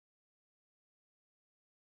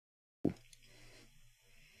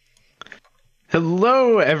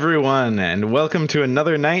Hello, everyone, and welcome to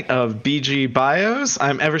another night of BG Bios.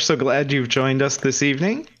 I'm ever so glad you've joined us this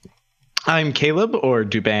evening. I'm Caleb, or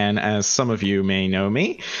Duban, as some of you may know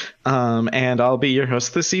me, and I'll be your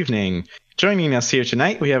host this evening. Joining us here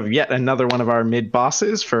tonight, we have yet another one of our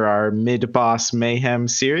mid-bosses for our Mid-Boss Mayhem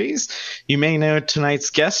series. You may know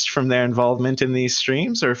tonight's guest from their involvement in these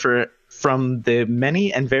streams, or from the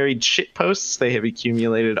many and varied shitposts they have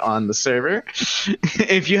accumulated on the server.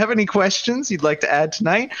 If you have any questions you'd like to add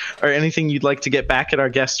tonight, or anything you'd like to get back at our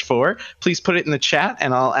guest for, please put it in the chat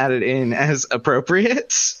and I'll add it in as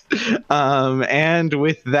appropriate. And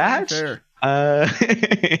with that,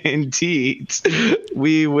 indeed,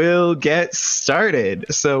 we will get started.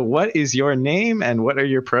 So what is your name and what are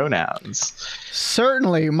your pronouns?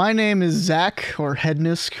 Certainly. My name is Zach, or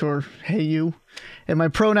Hednisk, or Hey You. And my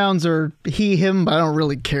pronouns are he, him, but I don't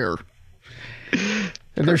really care.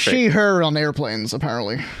 And they're she, her on airplanes,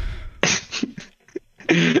 apparently.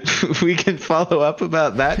 We can follow up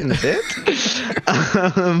about that in a bit.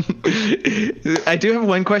 I do have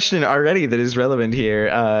one question already that is relevant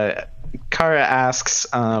here. Kara asks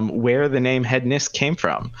where the name Hednisk came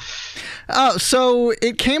from. So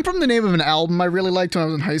it came from the name of an album I really liked when I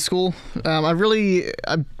was in high school.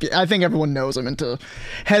 I think everyone knows I'm into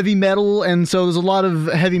heavy metal, and so there's a lot of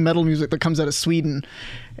heavy metal music that comes out of Sweden.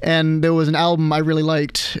 And there was an album I really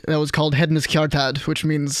liked that was called Hednisk Hjartad, which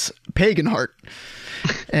means pagan heart.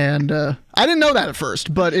 And I didn't know that at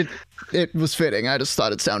first, but it was fitting. I just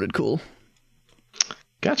thought it sounded cool.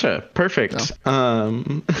 Gotcha. Perfect.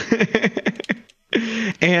 So.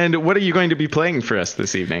 And what are you going to be playing for us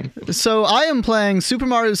this evening? So I am playing Super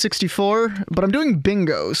Mario 64, but I'm doing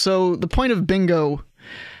bingo. So the point of bingo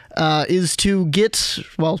is to get,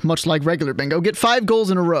 well, much like regular bingo, get 5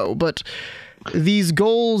 goals in a row. But these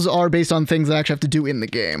goals are based on things I actually have to do in the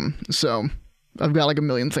game. So I've got like a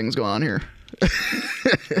million things going on here.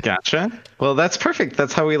 Gotcha. Well, that's perfect.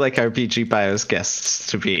 That's how we like our BG Bios guests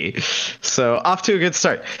to be. So off to a good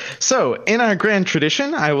start. So in our grand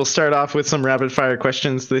tradition, I will start off with some rapid fire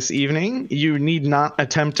questions this evening. You need not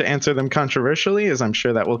attempt to answer them controversially, as I'm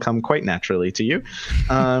sure that will come quite naturally to you.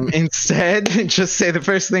 Instead, just say the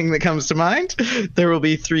first thing that comes to mind. There will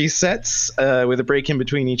be 3 sets with a break in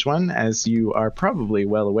between each one, as you are probably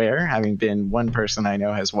well aware, having been one person I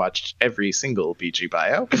know has watched every single BG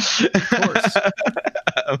Bio. Of course.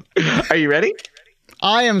 Are you ready?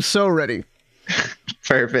 I am so ready.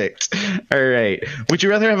 Perfect. All right. Would you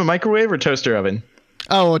rather have a microwave or toaster oven?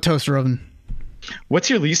 Oh, a toaster oven. What's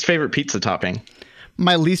your least favorite pizza topping?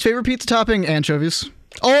 My least favorite pizza topping? Anchovies.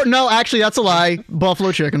 Oh, no, actually, that's a lie.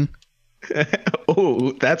 Buffalo chicken.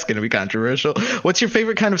 Oh, that's going to be controversial. What's your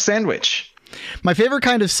favorite kind of sandwich? My favorite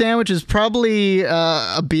kind of sandwich is probably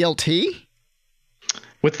a BLT.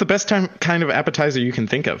 What's the best kind of appetizer you can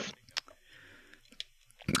think of?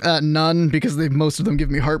 None, because most of them give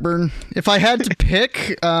me heartburn. If I had to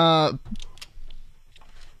pick, I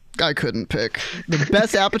couldn't pick. The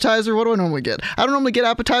best appetizer, what do I normally get? I don't normally get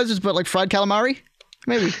appetizers, but like fried calamari?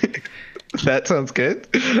 Maybe. That sounds good.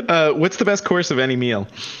 What's the best course of any meal?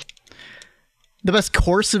 The best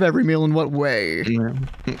course of every meal in what way?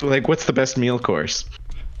 Like, what's the best meal course?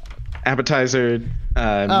 Appetizer,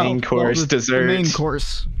 main course, well, dessert? Main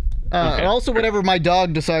course. Okay. Also, whatever my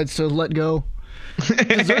dog decides to let go.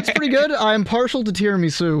 Dessert's pretty good. I'm partial to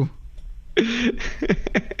tiramisu.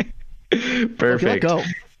 Perfect. Go.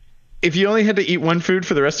 If you only had to eat one food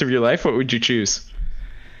for the rest of your life, what would you choose?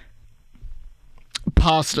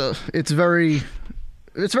 Pasta. It's very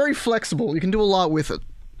flexible. You can do a lot with it.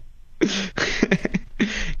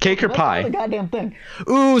 Cake or pie? The goddamn thing.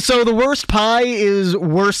 Ooh, so the worst pie is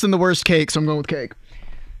worse than the worst cake, so I'm going with cake.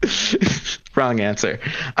 Wrong answer.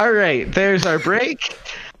 All right, there's our break.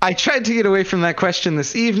 I tried to get away from that question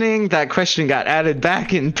this evening. That question got added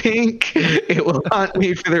back in pink. It will haunt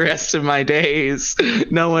me for the rest of my days.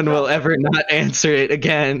 No one will ever not answer it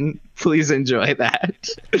again. Please enjoy that.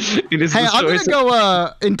 It is. Hey, I'm going to go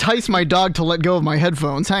entice my dog to let go of my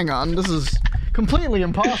headphones. Hang on. This is completely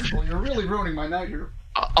impossible. You're really ruining my night here.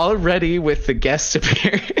 Already with the guest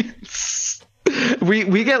appearance.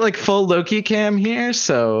 We get like full Loki cam here,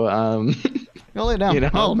 so Go lay down. You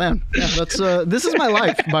know? Oh man, yeah, that's this is my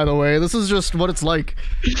life, by the way. This is just what it's like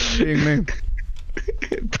being me.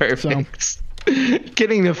 Perfect. So.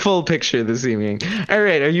 Getting the full picture this evening. All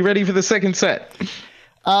right, are you ready for the second set?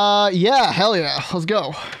 Yeah, hell yeah. Let's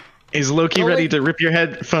go. Is Loki ready to rip your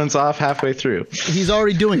headphones off halfway through? He's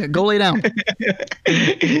already doing it. Go lay down.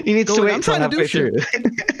 He needs to wait until halfway through.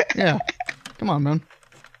 Yeah. Come on, man.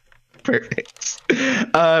 Perfect.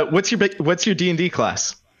 What's your D&D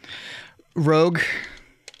class? Rogue.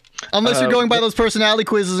 Unless you're going by those personality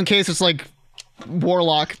quizzes in case it's like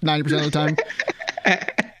Warlock 90% of the time.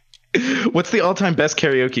 What's the all-time best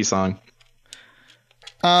karaoke song?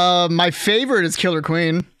 My favorite is Killer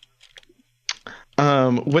Queen.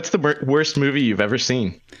 What's the worst movie you've ever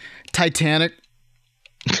seen? Titanic.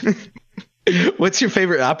 What's your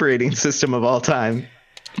favorite operating system of all time?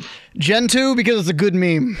 Gen 2 because it's a good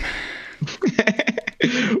meme.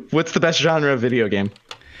 What's the best genre of video game?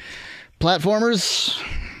 Platformers.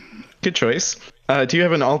 Good choice. Do you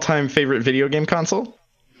have an all-time favorite video game console?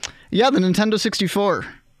 Yeah, the Nintendo 64.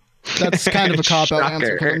 That's kind of a cop-out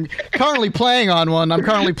answer. I'm currently playing on one. I'm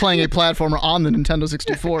currently playing a platformer on the Nintendo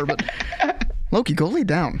 64, but Loki, go lay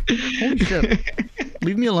down. Holy shit.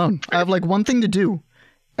 Leave me alone. I have like one thing to do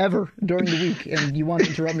ever during the week, and you want to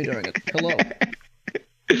interrupt me during it. Hello.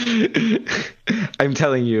 I'm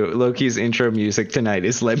telling you, Loki's intro music tonight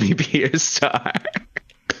is Let Me Be Your Star.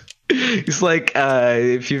 He's like,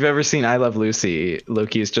 if you've ever seen I Love Lucy,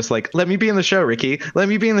 Loki is just like, let me be in the show, Ricky. Let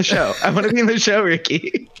me be in the show. I want to be in the show,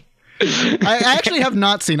 Ricky. I actually have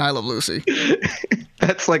not seen I Love Lucy.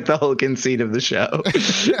 That's like the whole conceit of the show.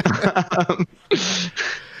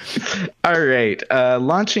 All right.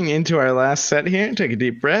 Launching into our last set here. Take a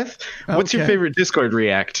deep breath. What's your favorite Discord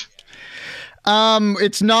react?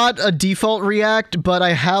 It's not a default react, but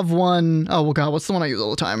I have one. Oh, well, God, what's the one I use all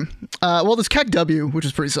the time? Well, there's Keck W, which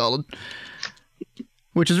is pretty solid.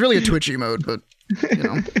 Which is really a Twitchy mode, but, you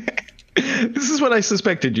know. This is what I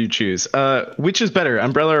suspected you'd choose. Which is better,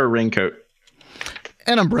 umbrella or raincoat?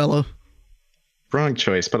 An umbrella. Wrong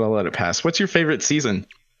choice, but I'll let it pass. What's your favorite season?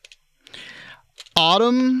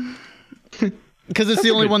 Autumn. Because it's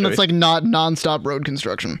the only one that's, like, not nonstop road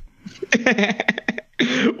construction.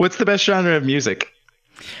 What's the best genre of music?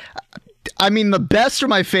 I mean, the best or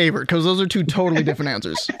my favorite, because those are two totally different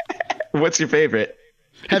answers. What's your favorite?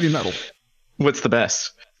 Heavy metal. What's the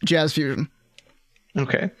best? Jazz fusion.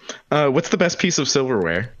 Okay. What's the best piece of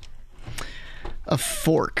silverware? A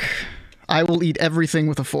fork. I will eat everything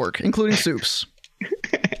with a fork, including soups.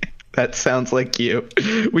 That sounds like you.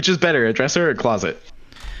 Which is better, a dresser or a closet?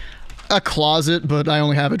 A closet, but I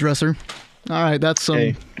only have a dresser. All right, that's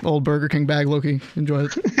some old Burger King bag, Loki. Enjoy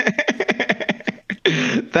it.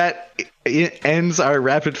 That ends our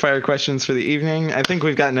rapid fire questions for the evening. I think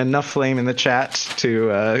we've gotten enough flame in the chat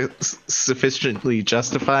to sufficiently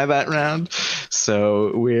justify that round,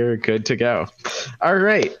 so we're good to go. All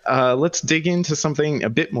right, let's dig into something a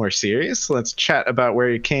bit more serious. Let's chat about where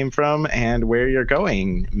you came from and where you're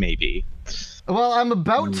going, maybe. Well, I'm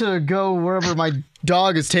about to go wherever my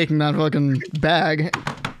dog is taking that fucking bag.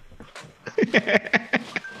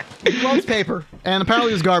 It loves paper, and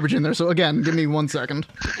apparently there's garbage in there, so again, give me 1 second.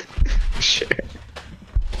 Sure.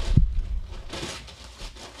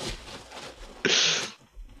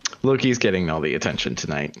 Loki's getting all the attention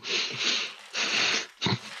tonight.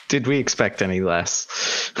 Did we expect any less?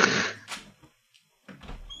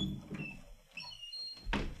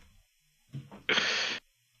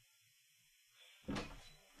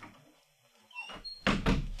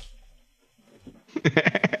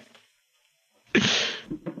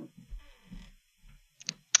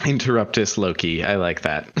 Interruptus Loki. I like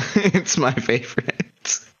that. It's my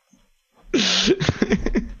favorite.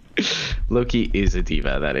 Loki is a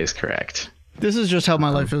diva. That is correct. This is just how my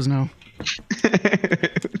life is now. I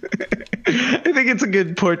think it's a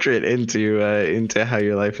good portrait into how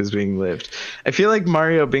your life is being lived. I feel like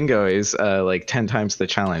Mario Bingo is like 10 times the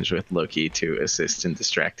challenge with Loki to assist in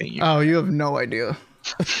distracting you. Oh, you have no idea.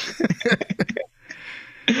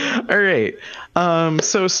 All right.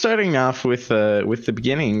 So starting off with the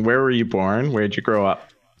beginning, where were you born? Where did you grow up?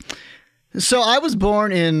 So I was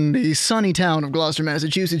born in the sunny town of Gloucester,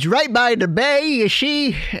 Massachusetts, right by the bay, you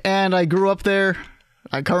see, and I grew up there.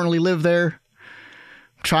 I currently live there.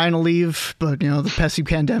 I'm trying to leave, but you know, the pesky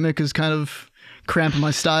pandemic is kind of cramping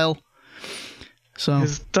my style. So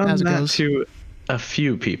has done that to a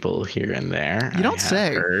few people here and there. You don't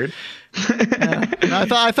say. Heard. Yeah.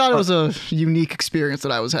 I thought it was a unique experience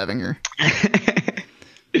that I was having here.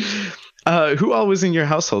 Who all was in your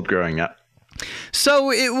household growing up?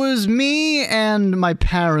 So it was me and my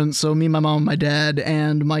parents, so me, my mom, and my dad,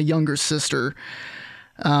 and my younger sister,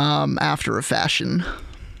 after a fashion.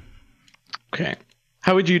 Okay.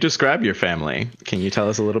 How would you describe your family? Can you tell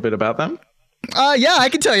us a little bit about them? Yeah, I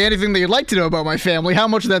can tell you anything that you'd like to know about my family. How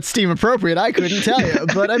much that's Steam appropriate, I couldn't tell you.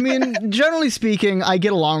 But I mean, generally speaking, I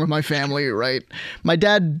get along with my family, right? My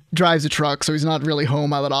dad drives a truck, so he's not really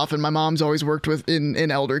home all that often. My mom's always worked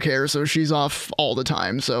in elder care, so she's off all the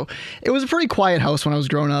time. So it was a pretty quiet house when I was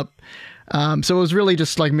growing up. So it was really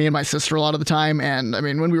just like me and my sister a lot of the time. And I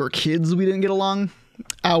mean, when we were kids, we didn't get along.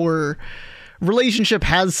 Our relationship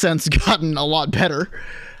has since gotten a lot better.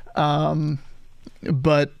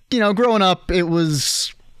 But, you know, growing up, there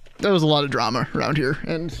was a lot of drama around here.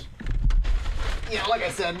 And, you know, like I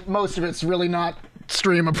said, most of it's really not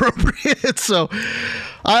stream appropriate. So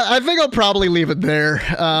I think I'll probably leave it there.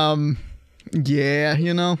 Yeah,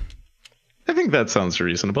 you know. I think that sounds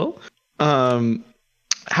reasonable.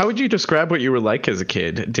 How would you describe what you were like as a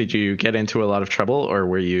kid? Did you get into a lot of trouble, or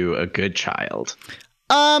were you a good child?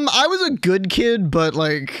 I was a good kid, but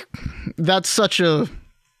like that's such a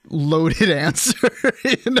loaded answer.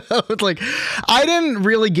 You know, it's like I didn't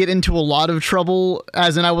really get into a lot of trouble,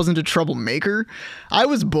 as in I wasn't a troublemaker. I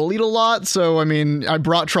was bullied a lot, so I mean, I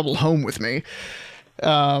brought trouble home with me.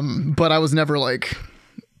 But I was never like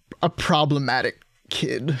a problematic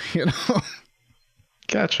kid, you know.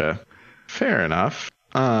 Gotcha. Fair enough.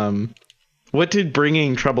 What did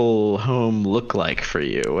bringing trouble home look like for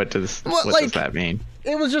you? What does that mean?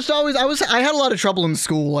 It was just always, I had a lot of trouble in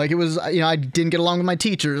school. Like it was, you know, I didn't get along with my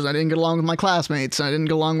teachers. I didn't get along with my classmates. I didn't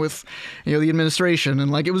get along with, you know, the administration.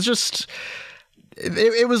 And like, it was just,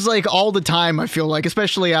 it was like all the time, I feel like,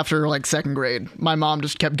 especially after like second grade, my mom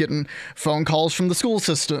just kept getting phone calls from the school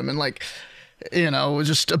system. And like, you know, it was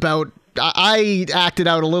just about, I acted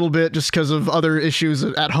out a little bit just because of other issues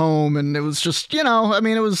at home. And it was just, you know, I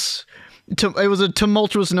mean, it was a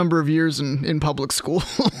tumultuous number of years in public school.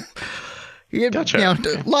 Gotcha. You know,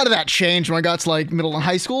 a lot of that changed when I got to like middle and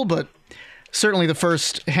high school, but certainly the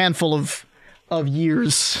first handful of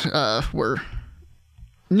years were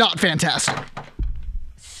not fantastic.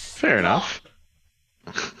 Fair enough.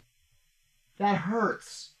 That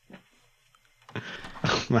hurts.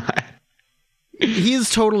 Oh my. He's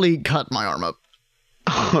totally cut my arm up.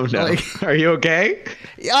 Oh no. Like, are you okay?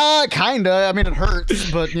 Kinda. I mean, it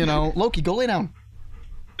hurts, but you know, Loki, go lay down.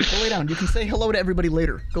 Go lay down. You can say hello to everybody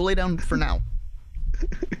later. Go lay down for now.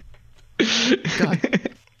 God.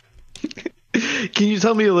 Can you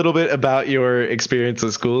tell me a little bit about your experience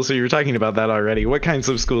at school? So you were talking about that already. What kinds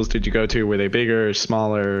of schools did you go to? Were they bigger,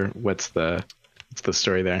 smaller? What's the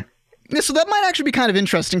story there? Yeah, so that might actually be kind of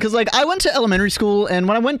interesting because, like, I went to elementary school, and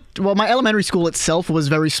when I went, well, my elementary school itself was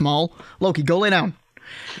very small. Loki, go lay down.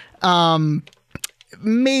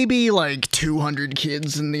 Maybe like 200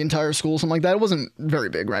 kids in the entire school, something like that. It wasn't very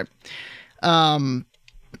big, right? And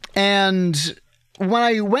when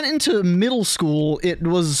I went into middle school, it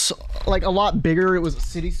was like a lot bigger. It was a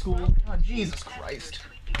city school. Oh, Jesus Christ.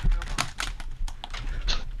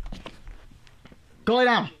 Go lay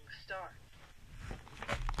down.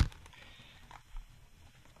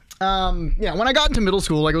 Yeah, when I got into middle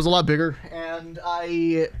school, like, it was a lot bigger, and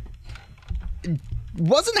I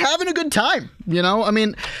wasn't having a good time, you know? I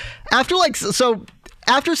mean, after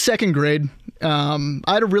second grade, I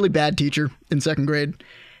had a really bad teacher in second grade,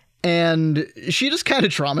 and she just kind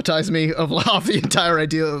of traumatized me off the entire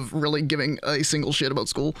idea of really giving a single shit about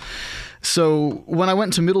school. So when I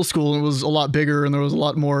went to middle school, it was a lot bigger, and there was a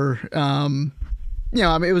lot more, you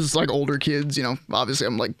know, I mean, it was like older kids, you know, obviously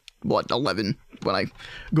I'm like, 11 when I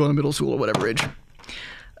go to middle school or whatever age.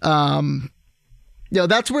 You know,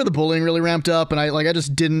 that's where the bullying really ramped up, and I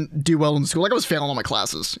just didn't do well in school. Like, I was failing all my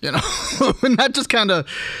classes, you know, and that just kind of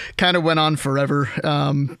went on forever.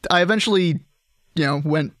 I eventually, you know,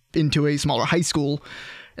 went into a smaller high school,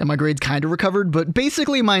 and my grades kind of recovered. But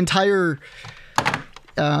basically, my entire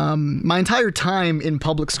time in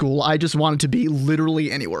public school, I just wanted to be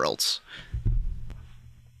literally anywhere else.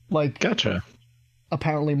 Like, gotcha.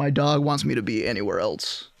 Apparently my dog wants me to be anywhere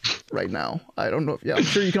else right now. I don't know. Yeah, I'm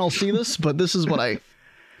sure you can all see this, but this is what I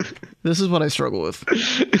struggle with.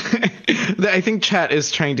 I think chat is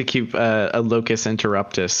trying to keep a locus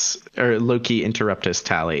interruptus or Loki interruptus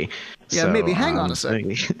tally. Yeah, so, maybe hang on a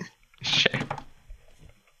second. Sure.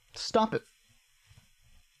 Stop it.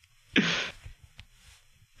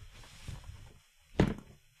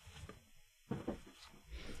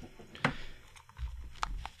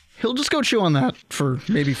 He'll just go chew on that for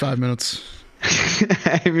maybe 5 minutes.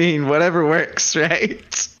 I mean, whatever works,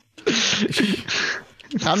 right?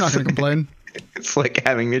 I'm not going to complain. It's like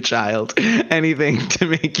having a child. Anything to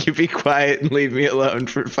make you be quiet and leave me alone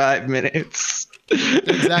for 5 minutes.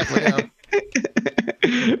 Exactly,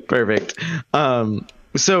 yeah. Perfect.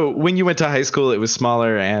 So when you went to high school, it was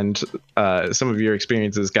smaller and some of your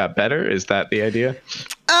experiences got better. Is that the idea?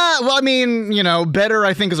 Well, I mean, you know, better,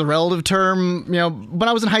 I think, is a relative term. You know, when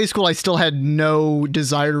I was in high school, I still had no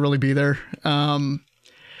desire to really be there.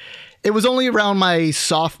 It was only around my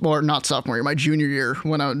my junior year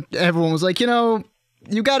when everyone was like, you know,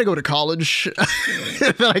 you got to go to college.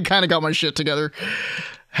 Then I kind of got my shit together.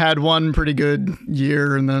 Had one pretty good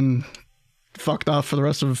year and then fucked off for the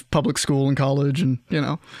rest of public school and college, and, you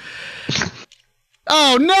know.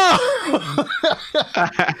 Oh no!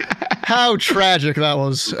 How tragic that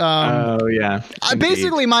was. Oh yeah.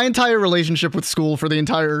 Basically, my entire relationship with school for the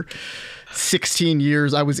entire 16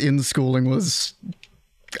 years I was in schooling was,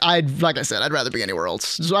 like I said, I'd rather be anywhere else.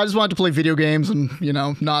 So I just wanted to play video games and, you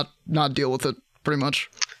know, not deal with it pretty much.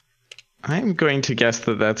 I'm going to guess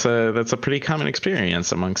that that's a pretty common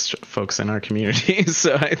experience amongst folks in our community.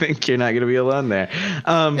 So I think you're not going to be alone there.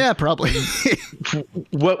 Yeah, probably.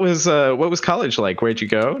 What was college like? Where'd you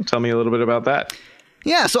go? Tell me a little bit about that.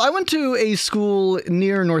 Yeah, so I went to a school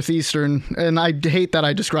near Northeastern, and I hate that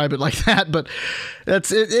I describe it like that, but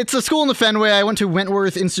it's a school in the Fenway. I went to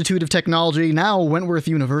Wentworth Institute of Technology, now Wentworth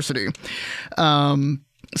University.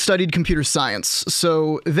 Studied computer science.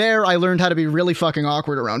 So there I learned how to be really fucking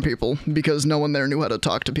awkward around people because no one there knew how to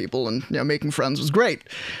talk to people, and you know, making friends was great.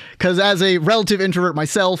 Because as a relative introvert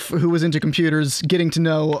myself who was into computers, getting to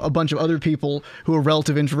know a bunch of other people who were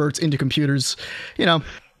relative introverts into computers, you know,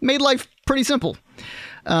 made life pretty simple.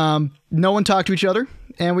 No one talked to each other,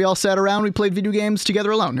 and we all sat around, we played video games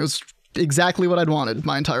together alone. It was exactly what I'd wanted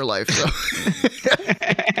my entire life. So.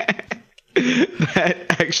 That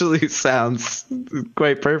actually sounds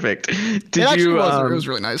quite perfect. It was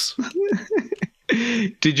really nice.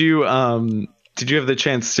 Did you have the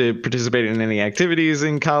chance to participate in any activities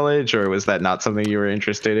in college, or was that not something you were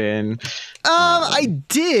interested in? I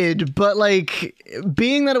did, but like,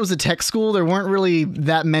 being that it was a tech school, there weren't really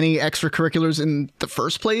that many extracurriculars in the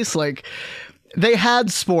first place. Like, they had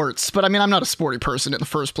sports, but I mean, I'm not a sporty person in the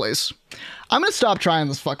first place. I'm gonna stop trying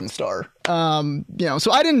this fucking star. You know,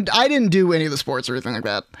 so I didn't do any of the sports or anything like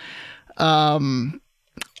that.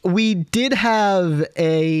 We did have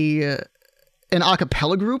an a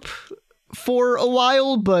cappella group for a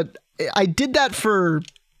while, but I did that for,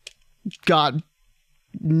 God,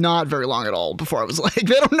 not very long at all before I was like,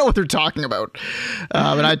 they don't know what they're talking about.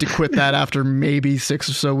 And I had to quit that after maybe 6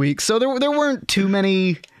 or so weeks. So there weren't too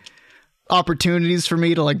many opportunities for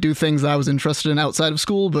me to like do things that I was interested in outside of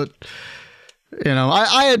school, but you know,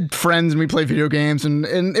 I had friends and we played video games, and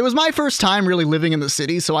it was my first time really living in the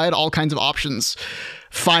city, so I had all kinds of options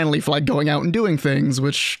finally for like going out and doing things,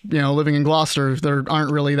 which, you know, living in Gloucester, there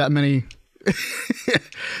aren't really that many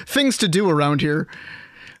things to do around here.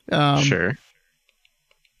 Sure.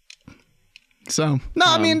 So, no,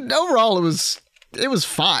 I mean, overall it was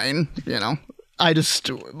fine, you know. I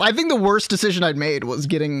think the worst decision I'd made was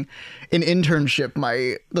getting an internship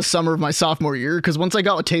the summer of my sophomore year, because once I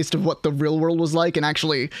got a taste of what the real world was like and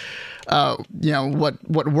actually, you know, what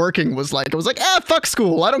working was like, I was like, fuck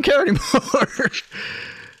school, I don't care anymore.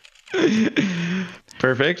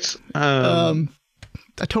 Perfect. I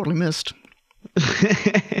totally missed.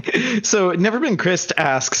 So, Never Been Chris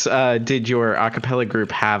asks, did your a cappella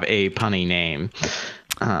group have a punny name?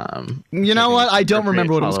 You know what? I don't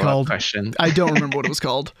remember what it was called. I don't remember what it was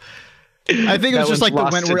called. I think it was just like the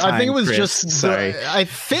Wentworth. I think it was just. Sorry. I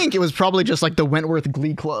think it was probably just like the Wentworth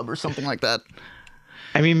Glee Club or something like that.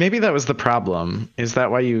 I mean, maybe that was the problem. Is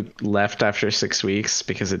that why you left after 6 weeks?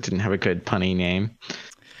 Because it didn't have a good punny name?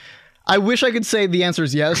 I wish I could say the answer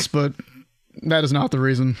is yes, but that is not the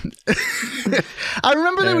reason. I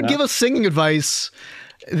remember they would give us singing advice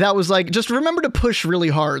that was like, just remember to push really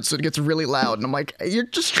hard so it gets really loud. And I'm like, you're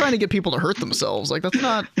just trying to get people to hurt themselves. Like, that's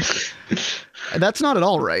not at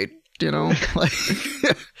all right. You know, like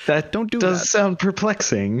that don't do does that. Sound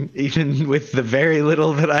perplexing, even with the very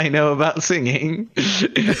little that I know about singing,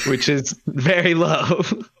 which is very low.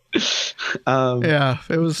 Yeah,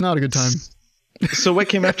 it was not a good time. So what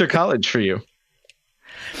came after college for you?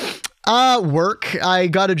 Work. I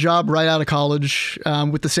got a job right out of college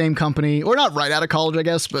with the same company, or not right out of college, I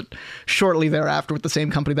guess, but shortly thereafter with the same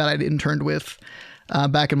company that I'd interned with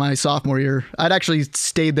back in my sophomore year. I'd actually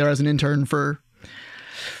stayed there as an intern for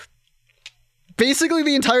basically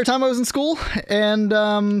the entire time I was in school, and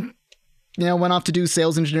you know, went off to do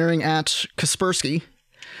sales engineering at Kaspersky,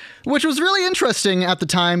 which was really interesting at the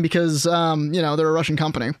time because you know, they're a Russian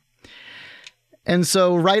company. And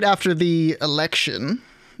so right after the election,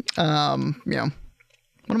 you know,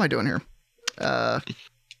 what am I doing here?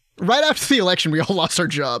 Right after the election, we all lost our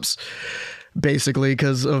jobs, basically,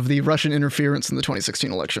 because of the Russian interference in the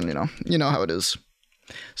 2016 election. You know how it is.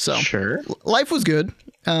 So sure, life was good.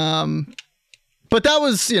 But that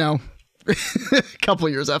was, you know, a couple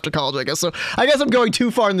of years after college, I guess. So I guess I'm going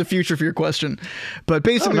too far in the future for your question. But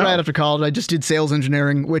basically, right after college, I just did sales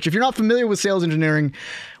engineering, which, if you're not familiar with sales engineering,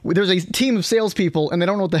 there's a team of salespeople and they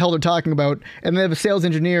don't know what the hell they're talking about. And they have a sales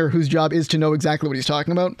engineer whose job is to know exactly what he's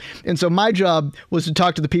talking about. And so my job was to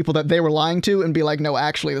talk to the people that they were lying to and be like, no,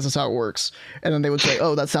 actually, this is how it works. And then they would say,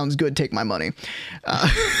 oh, that sounds good. Take my money.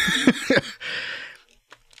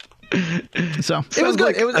 So it was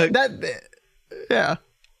good. It was that. Yeah.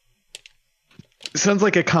 Sounds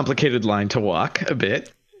like a complicated line to walk a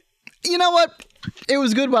bit. You know what? It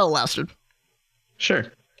was good while it lasted.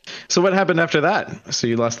 Sure. So what happened after that? So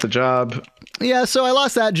you lost the job. Yeah, so I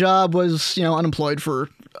lost that job, was, unemployed for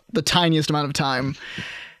the tiniest amount of time,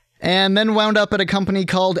 and then wound up at a company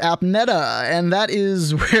called AppNeta, and that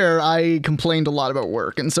is where I complained a lot about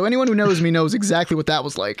work. And so anyone who knows me knows exactly what that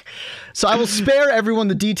was like. So I will spare everyone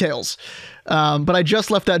the details. But I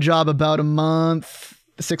just left that job about a month,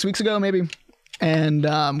 6 weeks ago, maybe. And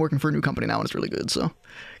I'm working for a new company now, and it's really good. So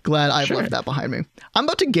glad I've left that behind me. I'm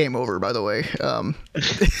about to game over, by the way.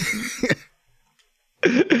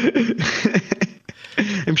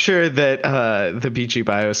 I'm sure that the BG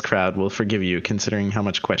BIOS crowd will forgive you, considering how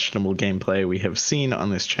much questionable gameplay we have seen on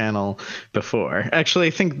this channel before. Actually, I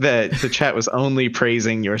think that the chat was only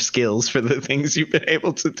praising your skills for the things you've been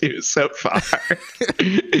able to do so far.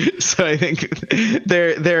 So I think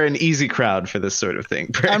they're an easy crowd for this sort of thing.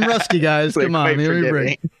 Perhaps. I'm rusty, guys. Come on, give me a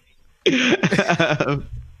break.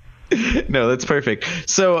 No, that's perfect.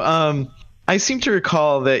 So, I seem to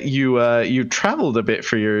recall that you traveled a bit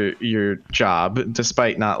for your job,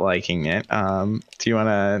 despite not liking it. Do you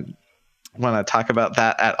want to talk about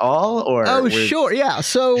that at all? Or sure, yeah.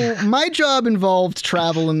 So my job involved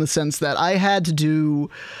travel in the sense that I had to do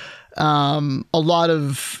a lot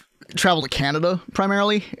of travel to Canada,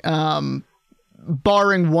 primarily,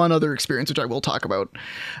 barring one other experience, which I will talk about.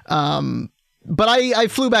 But I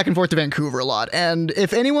flew back and forth to Vancouver a lot. And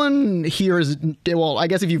if anyone here is, well, I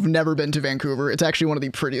guess if you've never been to Vancouver, it's actually one of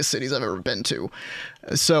the prettiest cities I've ever been to.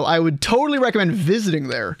 So I would totally recommend visiting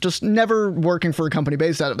there, just never working for a company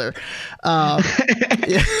based out of there.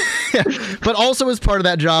 Yeah. But also as part of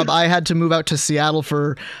that job, I had to move out to Seattle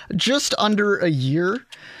for just under a year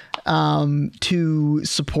to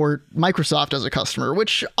support Microsoft as a customer,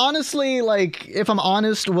 which honestly, like, if I'm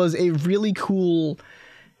honest, was a really cool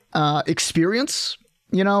experience,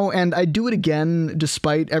 and I'd do it again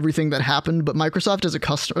despite everything that happened. But Microsoft as a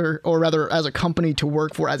customer, or rather as a company to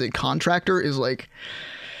work for as a contractor, is like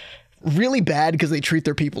really bad because they treat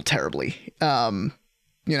their people terribly. I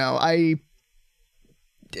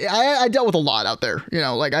dealt with a lot out there,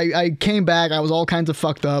 like I came back, I was all kinds of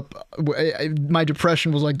fucked up. My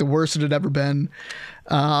depression was like the worst it had ever been.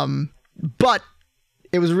 But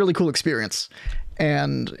it was a really cool experience.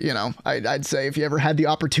 And, I'd say if you ever had the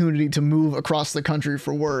opportunity to move across the country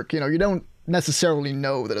for work, you don't necessarily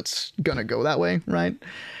know that it's going to go that way, right?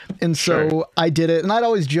 And so sure. I did it. And I'd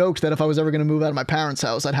always joked that if I was ever going to move out of my parents'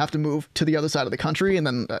 house, I'd have to move to the other side of the country. And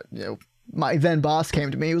then, my then boss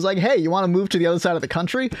came to me. He was like, "Hey, you want to move to the other side of the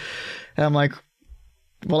country?" And I'm like,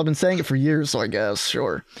 "Well, I've been saying it for years, so I guess,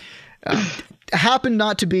 sure." Happened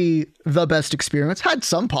not to be the best experience. Had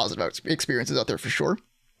some positive experiences out there for sure.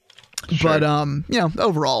 Sure. But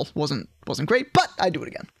overall wasn't great, but I'd do it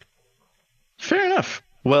again. Fair enough.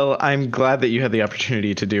 Well, I'm glad that you had the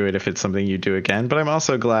opportunity to do it if it's something you do again, but I'm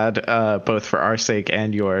also glad both for our sake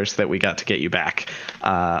and yours that we got to get you back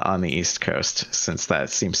on the East Coast, since that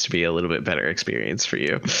seems to be a little bit better experience for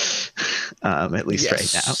you, at least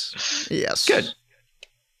right now. Yes. Good.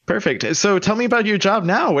 Perfect. So tell me about your job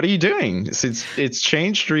now. What are you doing? It's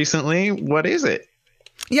changed recently. What is it?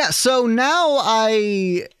 Yeah, so now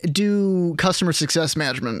I do customer success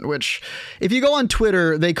management, which if you go on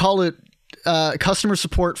Twitter, they call it customer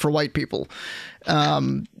support for white people,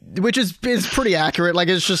 which is pretty accurate. Like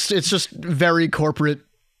it's just very corporate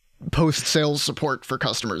post-sales support for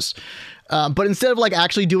customers. But instead of like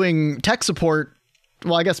actually doing tech support,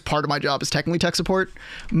 well, I guess part of my job is technically tech support.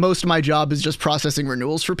 Most of my job is just processing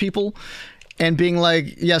renewals for people. And being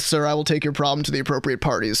like, "Yes, sir, I will take your problem to the appropriate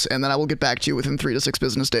parties, and then I will get back to you within 3 to 6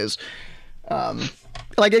 business days."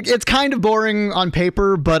 It's kind of boring on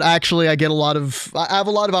paper, but actually I have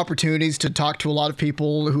a lot of opportunities to talk to a lot of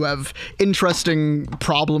people who have interesting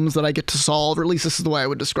problems that I get to solve, or at least this is the way I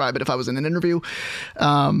would describe it if I was in an interview.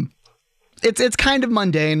 It's kind of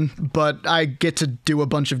mundane, but I get to do a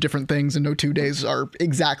bunch of different things, and no 2 days are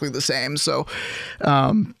exactly the same. So,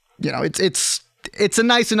 it's a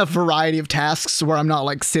nice enough variety of tasks where I'm not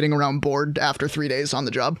like sitting around bored after 3 days on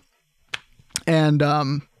the job. And,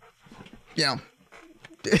 I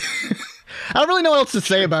don't really know what else to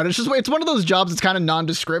say about it. It's one of those jobs that's kind of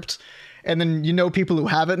nondescript. And then, people who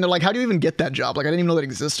have it and they're like, "How do you even get that job? Like, I didn't even know that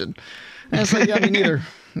existed." And it's like, "Yeah, me neither."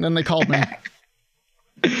 And then they called me.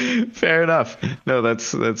 Fair enough. No,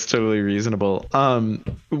 that's totally reasonable.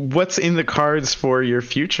 What's in the cards for your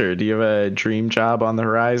future? Do you have a dream job on the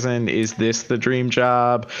horizon? Is this the dream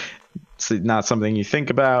job? It's not something you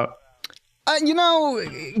think about? You know,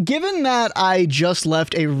 given that I just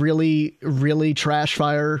left a really, really trash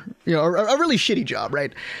fire, you know, a really shitty job,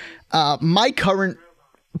 right? My current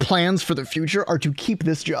plans for the future are to keep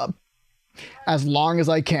this job as long as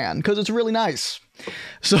I can, because it's really nice.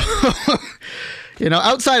 So, you know,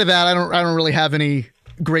 outside of that, I don't really have any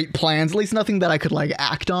great plans, at least nothing that I could like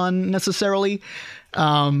act on necessarily.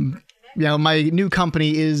 You know, my new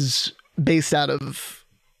company is based out of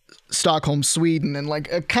Stockholm, Sweden, and like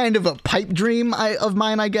a kind of a pipe dream of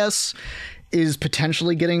mine, I guess, is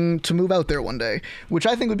potentially getting to move out there one day, which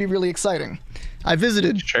I think would be really exciting. I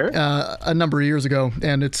visited a number of years ago,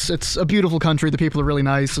 and it's a beautiful country. The people are really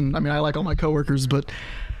nice, and I mean, I like all my coworkers, but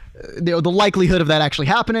the likelihood of that actually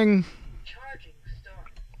happening,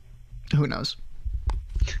 who knows?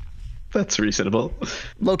 That's reasonable.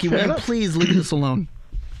 Loki, will you please leave us alone?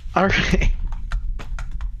 All right.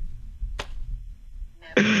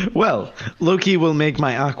 Well, Loki will make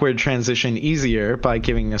my awkward transition easier by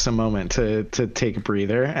giving us a moment to take a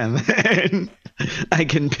breather, and then I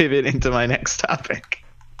can pivot into my next topic.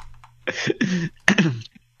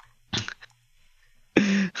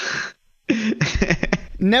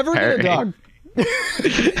 Never get a dog.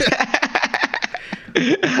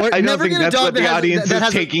 I don't think that's what the audience is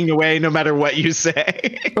taking away, no matter what you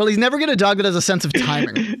say. Well, he's never get a dog that has a sense of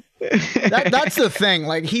timing. That's the thing.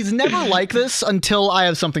 Like, he's never like this until I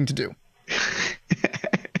have something to do.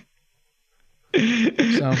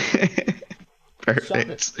 So.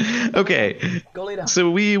 Perfect. Okay. Go lay down. So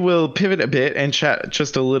we will pivot a bit and chat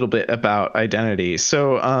just a little bit about identity.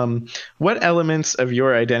 So what elements of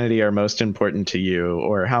your identity are most important to you,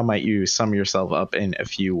 or how might you sum yourself up in a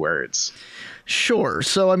few words? Sure.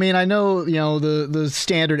 So, I mean, I know, you know, the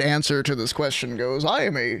standard answer to this question goes, I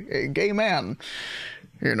am a gay man,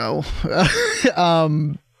 you know. But,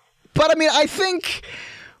 I mean, I think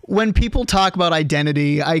when people talk about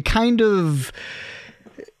identity, I kind of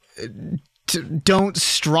don't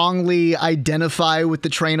strongly identify with the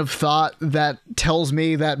train of thought that tells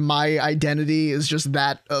me that my identity is just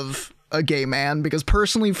that of a gay man, because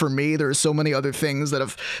personally for me there's so many other things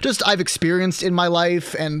that I've experienced in my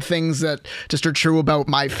life, and things that just are true about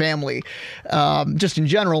my family just in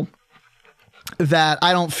general, that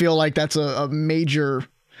I don't feel like that's a major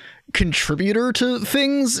contributor to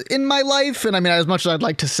things in my life. And I mean, as much as I'd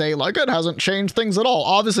like to say like it hasn't changed things at all,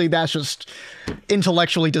 obviously that's just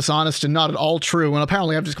intellectually dishonest and not at all true, and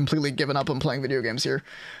apparently I've just completely given up on playing video games here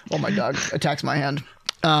while my dog attacks my hand.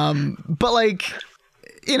 But like,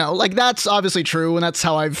 you know, like that's obviously true, and that's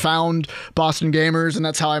how I've found Boston Gamers, and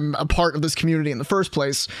that's how I'm a part of this community in the first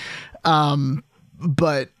place.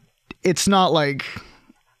 But it's not like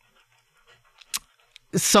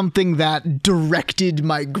something that directed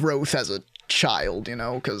my growth as a child, you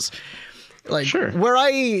know, because like where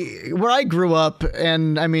I grew up,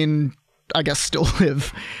 and I mean, I guess still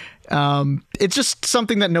live, it's just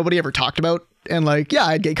something that nobody ever talked about. And like, yeah,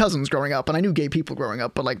 I had gay cousins growing up, and I knew gay people growing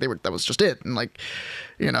up, but like that was just it. And like,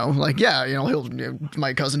 you know, like, yeah, you know,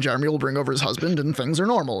 my cousin Jeremy will bring over his husband, and things are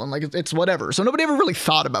normal, and like it's whatever. So nobody ever really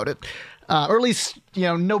thought about it, or at least, you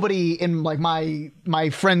know, nobody in like my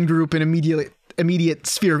friend group and immediate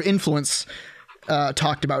sphere of influence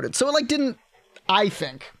talked about it. So it like didn't, I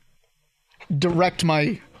think, direct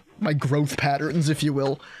my growth patterns, if you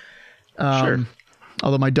will. Sure.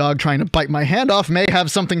 Although my dog trying to bite my hand off may have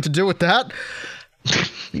something to do with that.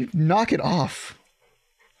 You knock it off.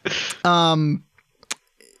 Yeah,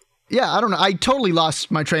 I don't know. I totally lost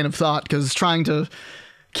my train of thought, because trying to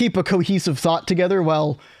keep a cohesive thought together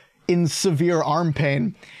while in severe arm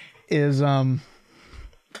pain is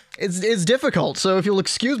it's difficult. So if you'll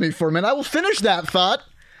excuse me for a minute, I will finish that thought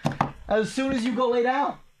as soon as you go lay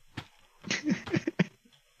down.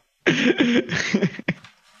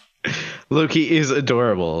 Loki is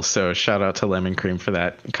adorable, so shout out to Lemon Cream for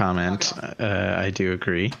that comment. I do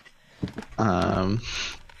agree. My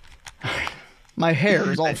hair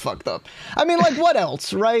is all fucked up. I mean, like, what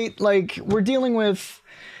else, right? Like, we're dealing with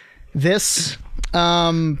this.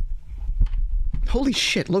 Holy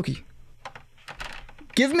shit, Loki.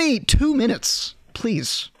 Give me 2 minutes,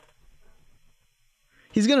 please.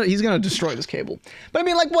 He's gonna destroy this cable. But I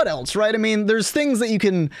mean, like, what else, right? I mean, there's things that you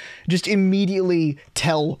can just immediately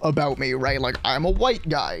tell about me, right? Like, I'm a white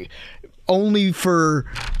guy. Only for,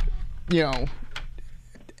 you know,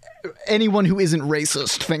 anyone who isn't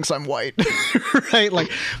racist thinks I'm white, right?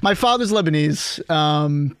 Like, my father's Lebanese,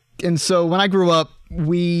 and so when I grew up,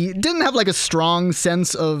 we didn't have like a strong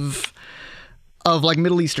sense of like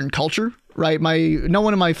Middle Eastern culture, right? No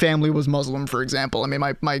one in my family was Muslim, for example. I mean,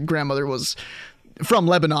 my grandmother was from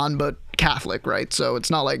Lebanon, but Catholic, right? So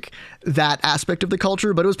it's not like that aspect of the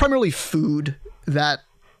culture, but it was primarily food that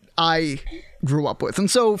I grew up with. And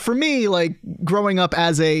so for me, like growing up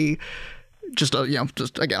as a just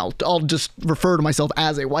again, I'll just refer to myself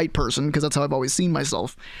as a white person because that's how I've always seen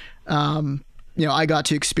myself. I got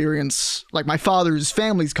to experience like my father's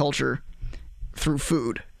family's culture through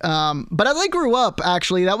food. But as I grew up,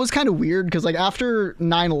 actually, that was kind of weird because like after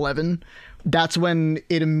 9/11, that's when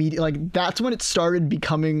it started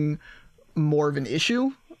becoming more of an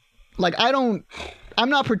issue. Like I'm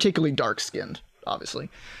not particularly dark skinned, obviously.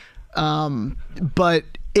 But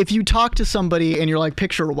if you talk to somebody and you're like,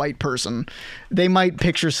 picture a white person, they might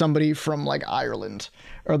picture somebody from like Ireland,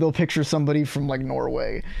 or they'll picture somebody from like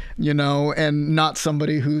Norway, and not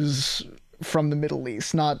somebody who's from the Middle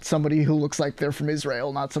East, not somebody who looks like they're from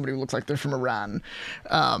Israel, not somebody who looks like they're from Iran.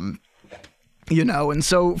 And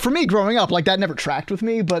so for me growing up, like that never tracked with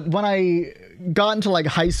me. But when I got into like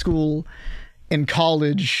high school and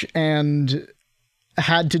college and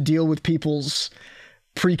had to deal with people's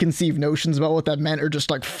preconceived notions about what that meant, or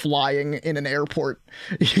just like flying in an airport,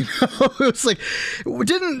 it was like, it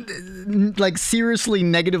didn't like seriously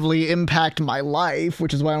negatively impact my life,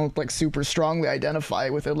 which is why I don't like super strongly identify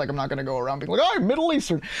with it. Like I'm not going to go around being like, oh, I'm Middle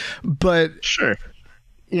Eastern, but sure,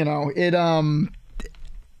 it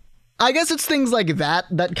I guess it's things like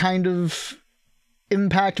that kind of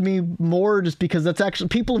impact me more, just because that's actually,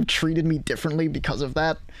 people have treated me differently because of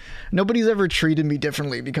that. Nobody's ever treated me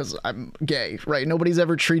differently because I'm gay, right? Nobody's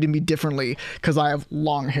ever treated me differently because I have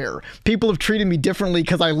long hair. People have treated me differently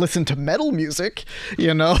because I listen to metal music,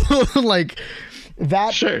 like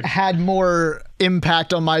that sure. had more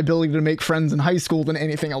impact on my ability to make friends in high school than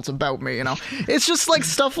anything else about me, It's just like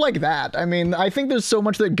stuff like that. I mean, I think there's so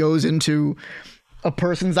much that goes into a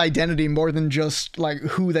person's identity more than just like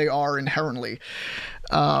who they are inherently.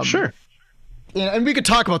 Sure. And we could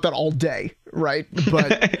talk about that all day, right?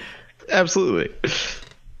 But absolutely.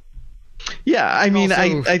 Yeah, I mean,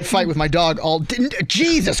 I fight with my dog all day.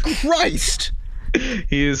 Jesus Christ!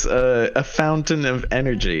 He is a fountain of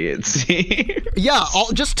energy, it seems. Yeah,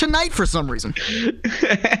 just tonight for some reason.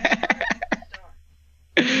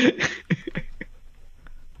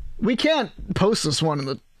 We can't post this one in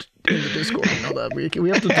the Discord. That we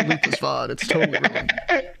have to delete this VOD. It's totally ruined.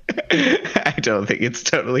 I don't think it's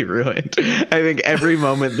totally ruined. I think every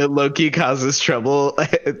moment that Loki causes trouble,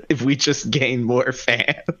 if we just gain more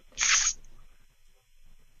fans.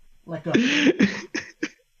 Like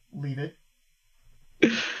leave it.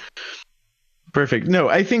 Perfect. No,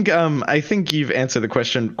 I think you've answered the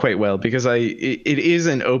question quite well, because it is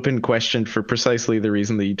an open question for precisely the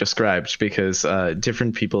reason that you described, because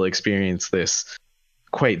different people experience this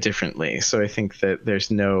quite differently. So I think that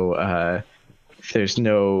there's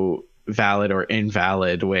no valid or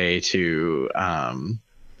invalid way to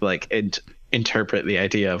interpret the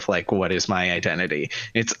idea of like, what is my identity?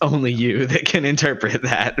 It's only you that can interpret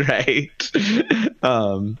that, right?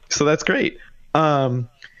 So that's great.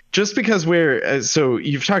 Just because so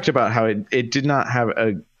you've talked about how it did not have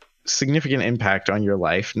a significant impact on your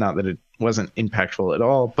life, not that it wasn't impactful at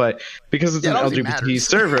all, but because it's an LGBT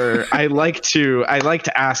server, I like to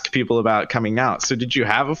ask people about coming out. So did you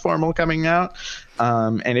have a formal coming out?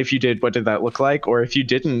 And if you did, what did that look like? Or if you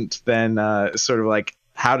didn't, then sort of like,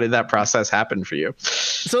 how did that process happen for you?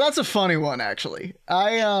 So that's a funny one, actually.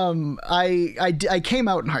 I came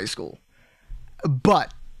out in high school,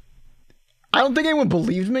 but I don't think anyone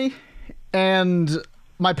believed me, and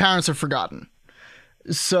my parents have forgotten.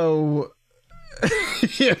 So,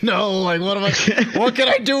 like, what can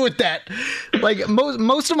I do with that? Like,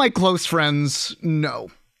 most of my close friends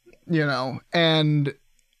know, and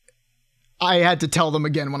I had to tell them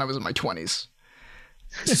again when I was in my 20s.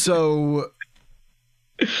 So,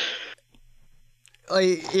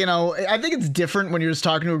 like, I think it's different when you're just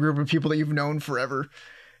talking to a group of people that you've known forever,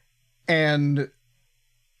 and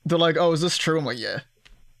they're like, "Oh, is this true?" I'm like, "Yeah."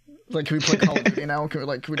 Like, can we play Call of Duty now? Can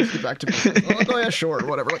we just get back to business? I'm like, "Oh yeah, sure,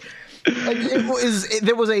 whatever."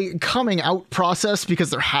 There was a coming out process because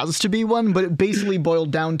there has to be one, but it basically boiled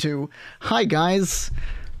down to, "Hi guys,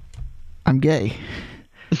 I'm gay."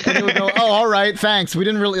 And they would go, "Oh, all right, thanks. We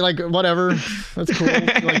didn't really whatever. That's cool.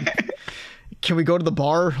 Like, can we go to the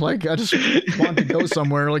bar? Like, I just want to go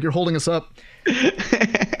somewhere. Like, you're holding us up."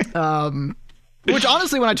 Which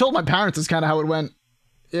honestly, when I told my parents, is kind of how it went.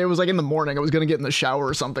 It was like in the morning. I was going to get in the shower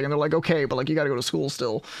or something. And they're like, "Okay, but like, you got to go to school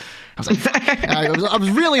still." I was like, "Fuck." I was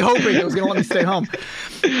really hoping it was going to let me stay home.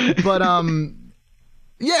 But,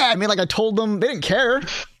 yeah, I mean, like I told them, they didn't care.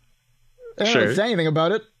 They didn't really say anything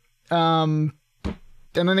about it. And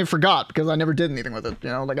then they forgot because I never did anything with it.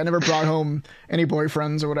 Like I never brought home any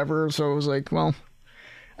boyfriends or whatever. So it was like, well,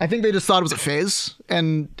 I think they just thought it was a phase.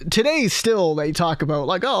 And today still they talk about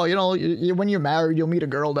like, oh, you know, when you're married, you'll meet a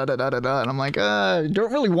girl, da da da da da. And I'm like,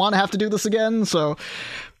 don't really want to have to do this again. So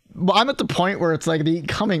I'm at the point where it's like the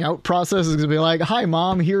coming out process is going to be like, hi,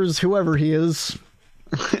 mom, here's whoever he is.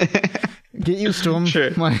 Get used to him. Sure.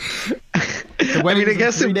 Like, the wedding's I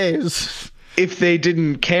guess in 3 days. If they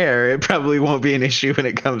didn't care, it probably won't be an issue when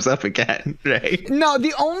it comes up again, right? No,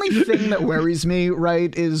 the only thing that worries me,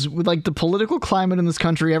 right, is with like the political climate in this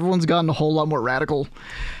country, everyone's gotten a whole lot more radical.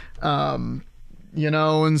 You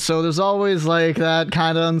know, and so there's always like that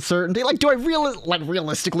kind of uncertainty. Like,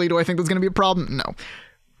 realistically, do I think there's going to be a problem? No.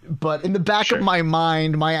 But in the back of my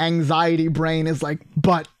mind, my anxiety brain is like,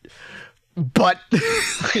 but, you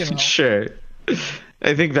know. Sure.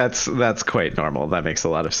 I think that's quite normal. That makes a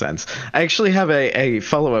lot of sense. I actually have a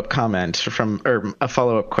follow-up comment or a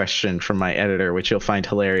follow-up question from my editor, which you'll find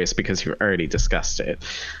hilarious because you already discussed it.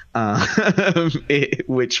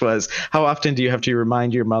 Which was, how often do you have to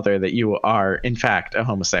remind your mother that you are, in fact, a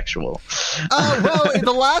homosexual? Well,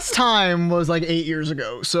 the last time was like 8 years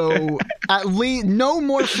ago. So at least no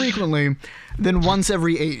more frequently than once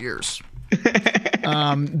every 8 years.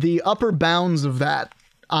 The upper bounds of that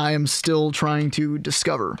I am still trying to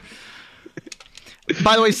discover.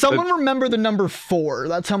 By the way, someone remember the number 4.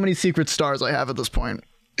 That's how many secret stars I have at this point.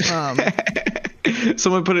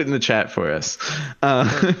 Someone put it in the chat for us.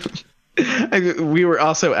 We were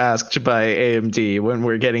also asked by AMD when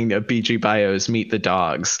we're getting a BG Bios Meet the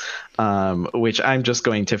Dogs, which I'm just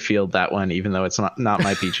going to field that one, even though it's not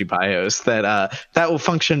my BG Bios, that will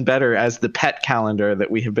function better as the pet calendar that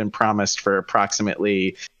we have been promised for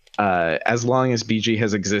approximately as long as BG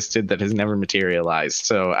has existed, that has never materialized.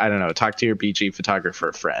 So I don't know, talk to your BG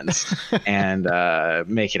photographer friends and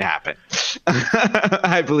make it happen.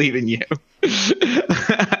 I believe in you.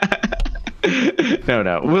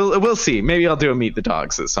 No, we'll see. Maybe I'll do a Meet the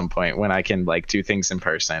Dogs at some point when I can like do things in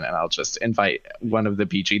person, and I'll just invite one of the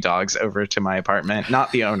BG dogs over to my apartment,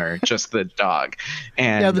 not the owner, just the dog,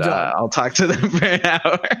 and the dog. I'll talk to them for an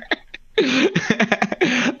hour.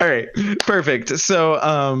 All right, perfect. So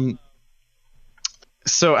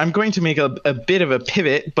I'm going to make a bit of a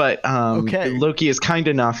pivot, but Loki is kind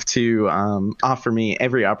enough to offer me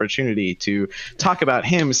every opportunity to talk about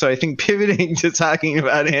him. So I think pivoting to talking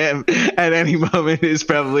about him at any moment is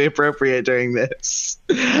probably appropriate during this.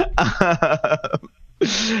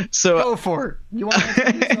 So go for it. You want to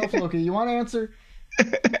answer yourself, Loki? You want to answer?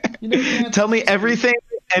 You know the answer. Tell me everything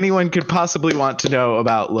anyone could possibly want to know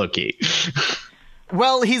about Loki.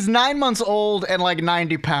 Well, he's 9 months old and like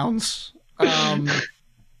 90 pounds. And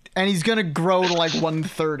he's going to grow to like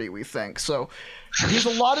 130, we think. So he's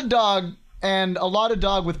a lot of dog and a lot of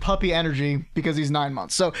dog with puppy energy because he's 9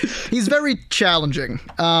 months. So he's very challenging.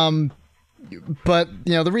 But,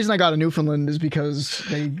 you know, the reason I got a Newfoundland is because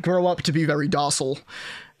they grow up to be very docile.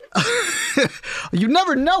 You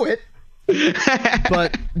never know it.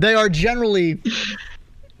 But they are generally,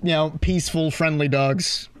 you know, peaceful, friendly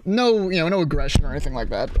dogs. No, you know, no aggression or anything like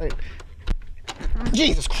that. Right?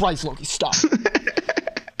 Jesus Christ, Loki, stop.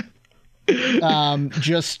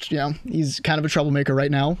 Just, you know, he's kind of a troublemaker right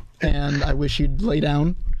now, and I wish he'd lay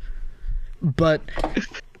down. But,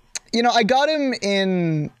 you know, I got him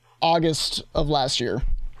in August of last year,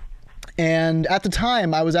 and at the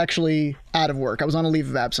time, I was actually out of work. I was on a leave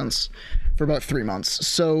of absence for about 3 months.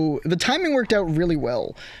 So the timing worked out really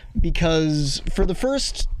well, because for the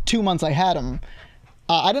first 2 months I had him,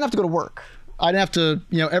 I didn't have to go to work. I didn't have to,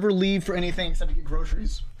 you know, ever leave for anything except to get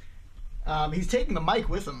groceries. He's taking the mic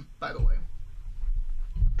with him, by the way.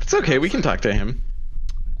 It's okay. We can talk to him.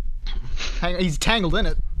 He's tangled in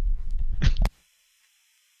it.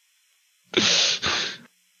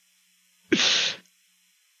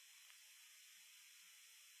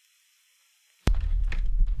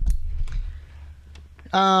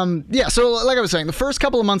 Yeah, so like I was saying, the first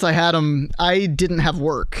couple of months I had him, I didn't have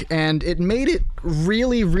work, and it made it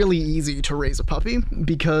really, really easy to raise a puppy,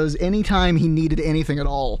 because anytime he needed anything at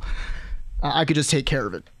all, I could just take care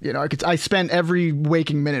of it. You know, I spent every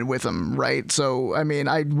waking minute with him, right? So, I mean,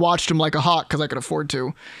 I watched him like a hawk because I could afford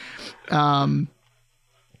to. And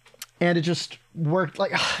it just worked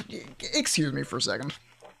like... Excuse me for a second.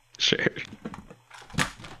 Sure.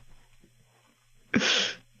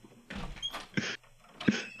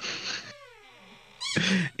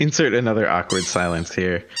 Insert another awkward silence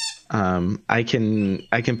here. I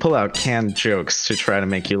can pull out canned jokes to try to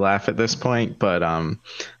make you laugh at this point, but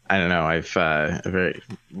I don't know. I've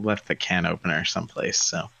left the can opener someplace,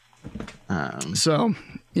 so. So,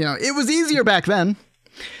 you know, it was easier back then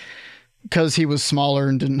because he was smaller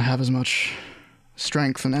and didn't have as much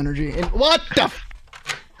strength and energy. And what the?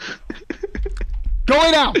 Go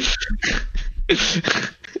lay down.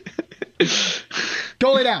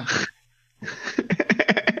 Go lay down.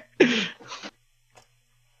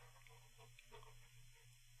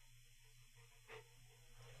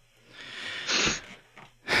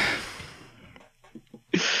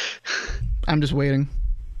 I'm just waiting.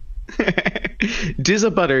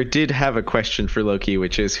 Dizzabutter did have a question for Loki,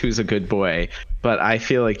 which is who's a good boy, but I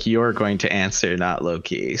feel like you're going to answer not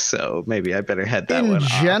Loki, so maybe I better head that one off.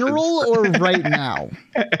 In general or right now?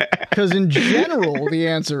 Because in general, the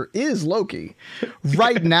answer is Loki.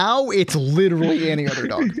 Right now, it's literally any other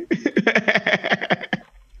dog.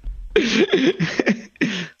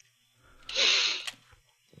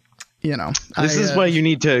 You know, this is why you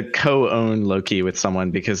need to co-own Loki with someone,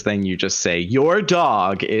 because then you just say your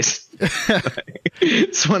dog is.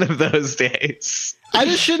 It's one of those days. I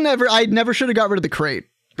never should have got rid of the crate,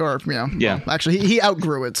 or yeah. Well, actually, he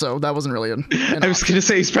outgrew it, so that wasn't really an I was going to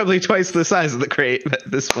say he's probably twice the size of the crate at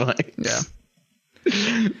this point. Yeah.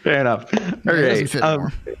 Fair enough. All right.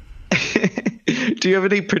 Do you have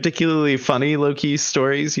any particularly funny Loki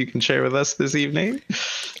stories you can share with us this evening?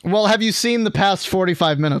 Well, have you seen the past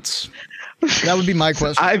 45 minutes? That would be my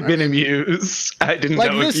question. I've been amused. I didn't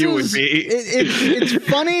know if you would be. It's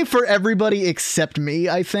funny for everybody except me,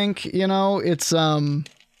 I think. You know, it's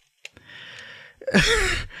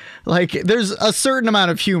like there's a certain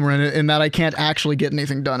amount of humor in it, in that I can't actually get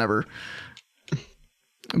anything done ever.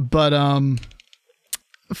 But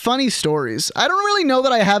funny stories. I don't really know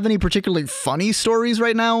that I have any particularly funny stories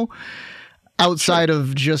right now, outside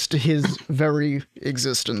of just his very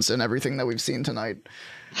existence and everything that we've seen tonight.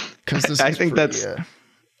 Because I think that's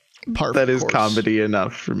par that for is course. comedy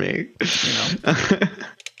enough for me. You know.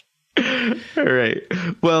 All right.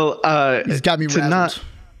 Well, he's got me rattled.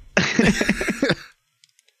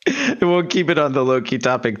 We won't keep it on the Loki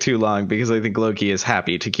topic too long, because I think Loki is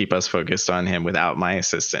happy to keep us focused on him without my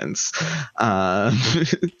assistance.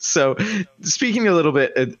 So speaking a little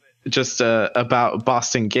bit about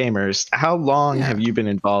Boston Gamers, how long have you been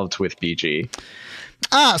involved with BG?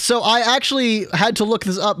 So I actually had to look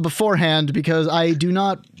this up beforehand, because I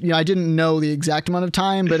didn't know the exact amount of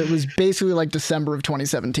time, but it was basically like December of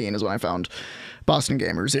 2017 is when I found Boston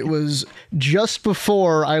Gamers. It was just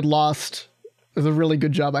before I'd lost the really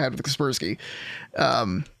good job I had with Kaspersky.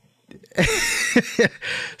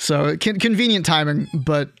 So convenient timing,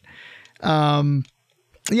 but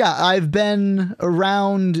yeah, I've been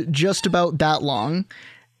around just about that long.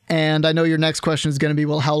 And I know your next question is going to be,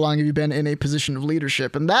 well, how long have you been in a position of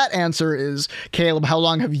leadership? And that answer is, Caleb, how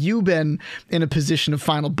long have you been in a position of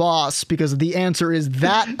final boss? Because the answer is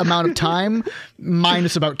that amount of time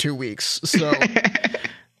minus about 2 weeks. So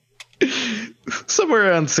somewhere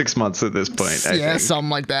around 6 months at this point. I think. Something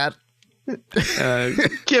like that.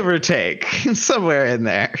 Give or take, somewhere in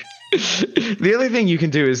there. The other thing you can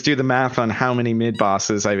do is do the math on how many mid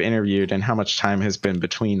bosses I've interviewed and how much time has been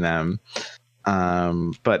between them.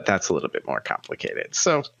 But that's a little bit more complicated.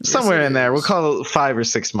 So somewhere in there, we'll call it 5 or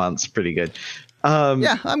 6 months. Pretty good.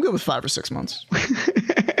 Yeah, I'm good with 5 or 6 months.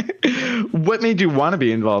 What made you want to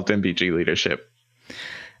be involved in BG leadership?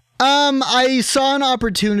 I saw an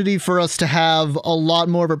opportunity for us to have a lot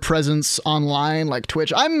more of a presence online, like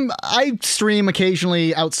Twitch. I stream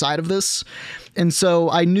occasionally outside of this, and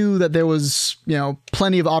so I knew that there was,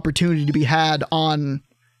 plenty of opportunity to be had on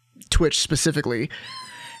Twitch specifically.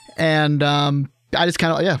 And I just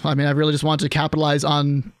kind of, I really just wanted to capitalize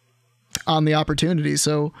on the opportunity.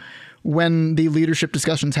 So when the leadership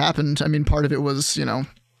discussions happened, part of it was,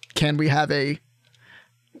 can we have a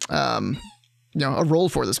role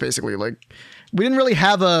for this, basically. Like, we didn't really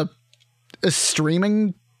have a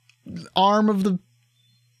streaming arm of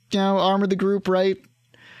the group, right?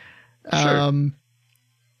 Sure.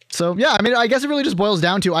 So yeah, I guess it really just boils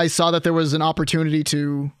down to, I saw that there was an opportunity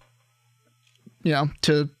to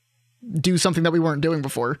do something that we weren't doing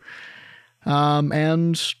before,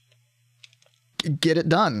 and get it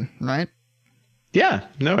done, right? Yeah,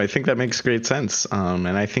 no, I think that makes great sense. And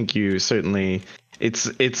I think you certainly,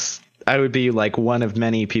 I would be like one of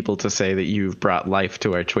many people to say that you've brought life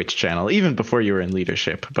to our Twitch channel, even before you were in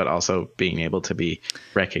leadership, but also being able to be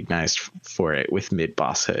recognized for it with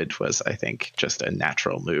mid-bosshood was, I think, just a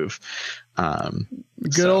natural move.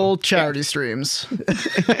 Good old charity streams.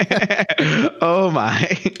 Oh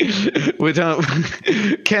my. We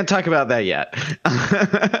can't talk about that yet.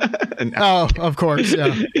 No. Oh, of course,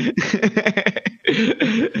 yeah.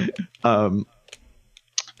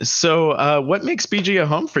 So what makes BG a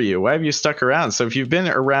home for you? Why have you stuck around? So if you've been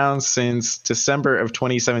around since December of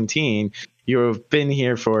 2017, you have been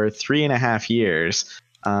here for 3.5 years.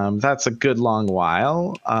 That's a good long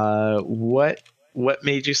while. What what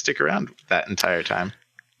made you stick around that entire time?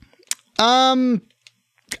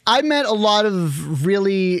 I met a lot of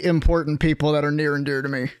really important people that are near and dear to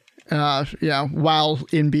me. While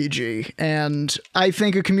in BG, and I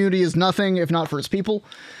think a community is nothing if not for its people.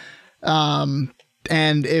 And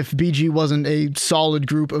if BG wasn't a solid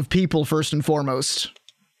group of people first and foremost,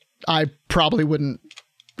 I probably wouldn't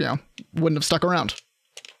have stuck around.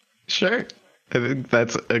 Sure. I think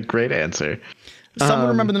that's a great answer. Someone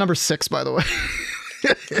remember the number 6, by the way.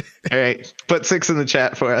 All right. Put 6 in the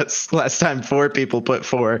chat for us. Last time 4 people put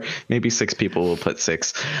 4. Maybe 6 people will put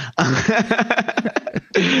 6.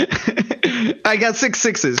 I got 6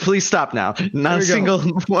 sixes. Please stop now. Not a single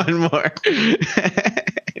one more.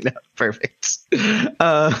 No, perfect. Do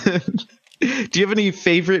you have any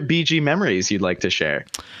favorite BG memories you'd like to share?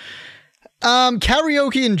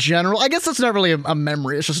 Karaoke in general, I guess that's not really a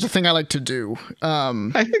memory. It's just a thing I like to do.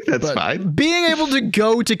 I think that's fine. Being able to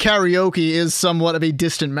go to karaoke is somewhat of a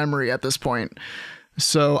distant memory at this point.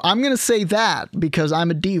 So I'm going to say that because I'm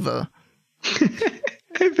a diva.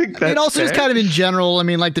 I think that's also fair. Just kind of in general, I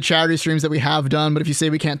mean, like the charity streams that we have done, but if you say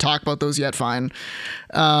we can't talk about those yet, fine.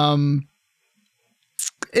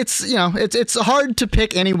 It's hard to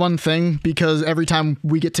pick any one thing because every time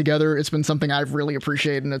we get together, it's been something I've really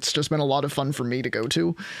appreciated, and it's just been a lot of fun for me to go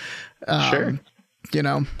to. Sure.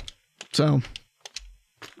 So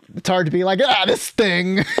it's hard to be like, this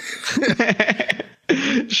thing.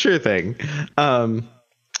 Sure thing.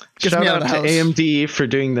 Shout out to AMD for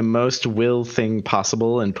doing the most Will thing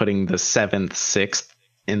possible and putting the 7th, 6th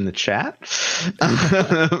in the chat.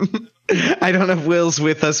 I don't know if Will's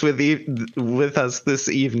with us with us this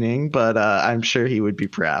evening, but I'm sure he would be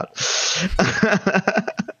proud.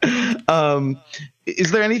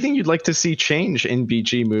 Is there anything you'd like to see change in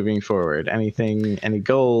BG moving forward? Anything, any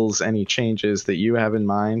goals, any changes that you have in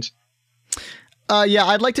mind? Yeah,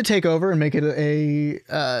 I'd like to take over and make it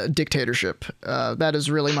a dictatorship. That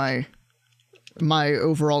is really my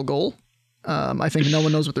overall goal. I think no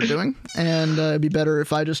one knows what they're doing, and it'd be better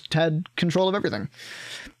if I just had control of everything.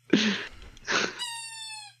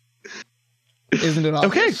 Isn't it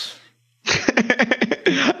obvious? Okay.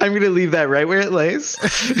 I'm going to leave that right where it lays.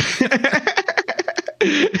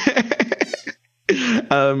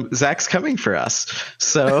 Zach's coming for us.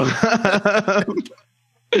 So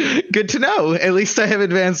good to know. At least I have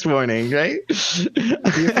advanced warning, right?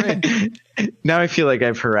 Be afraid. Now I feel like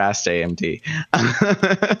I've harassed AMD.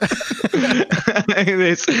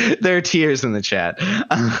 There are tears in the chat.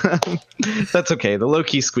 That's okay. The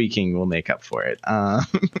low-key squeaking will make up for it.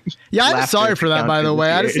 Yeah, I'm sorry for that, by the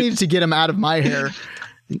way. I just needed to get him out of my hair.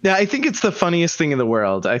 Yeah, I think it's the funniest thing in the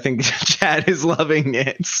world. I think chat is loving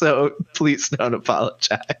it, so please don't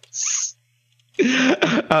apologize.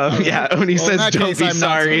 Yeah, Oni says don't be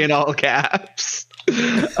sorry in all caps.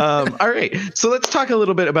 All right, so let's talk a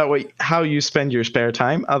little bit about how you spend your spare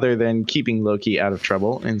time other than keeping Loki out of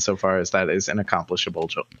trouble, insofar as that is an accomplishable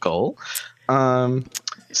goal.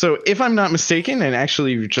 So if I'm not mistaken, and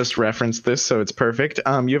actually you just referenced this, so it's perfect,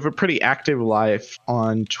 you have a pretty active life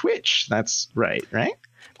on Twitch. That's right?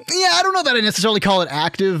 Yeah, I don't know that I necessarily call it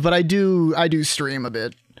active, but I do stream a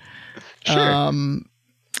bit. Sure.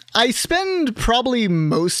 I spend probably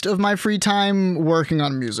most of my free time working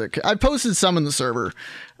on music. I've posted some in the server.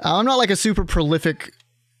 I'm not like a super prolific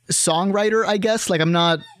songwriter, I guess. Like I'm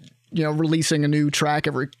not, releasing a new track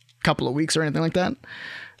every couple of weeks or anything like that.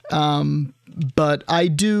 But I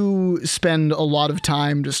do spend a lot of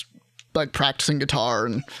time just like practicing guitar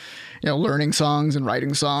and, learning songs and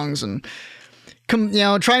writing songs and,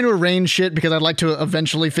 trying to arrange shit because I'd like to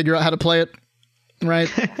eventually figure out how to play it. Right.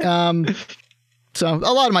 So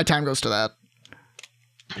a lot of my time goes to that.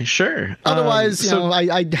 Sure. Otherwise,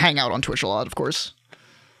 I hang out on Twitch a lot, of course.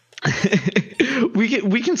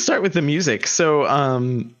 We can start with the music.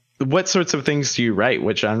 So, what sorts of things do you write?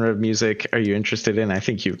 What genre of music are you interested in? I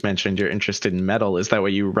think you've mentioned you're interested in metal. Is that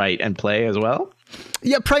what you write and play as well?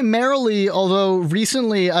 Yeah, primarily, although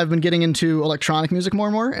recently I've been getting into electronic music more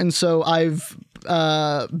and more. And so I've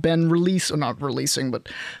been not releasing, but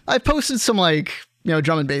I've posted some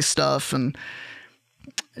drum and bass stuff and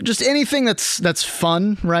just anything that's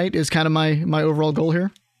fun, right, is kind of my overall goal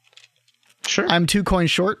here. Sure. I'm 2 coins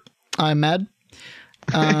short. I'm mad.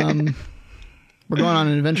 We're going on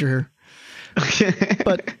an adventure here.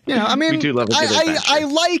 But, I mean, we do love a good adventure. I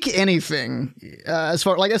like anything as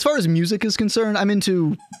far as music is concerned. I'm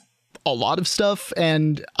into a lot of stuff,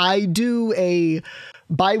 and I do a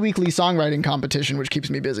bi-weekly songwriting competition, which keeps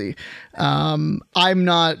me busy. I'm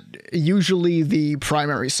not usually the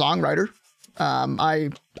primary songwriter. I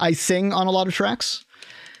sing on a lot of tracks,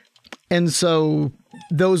 and so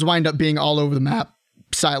those wind up being all over the map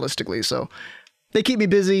stylistically. So they keep me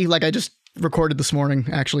busy. Like, I just recorded this morning,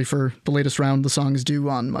 actually, for the latest round. The song is due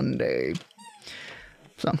on Monday.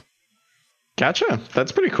 So. Gotcha.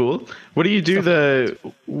 That's pretty cool. What do you do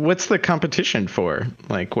what's the competition for?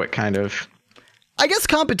 Like, what kind of... I guess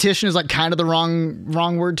competition is like kind of the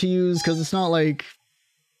wrong word to use, because it's not like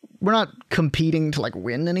we're not competing to like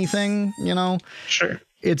win anything, you know? Sure.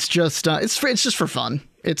 It's just it's just for fun.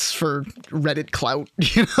 It's for Reddit clout,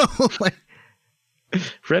 you know? Like,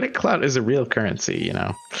 Reddit clout is a real currency, you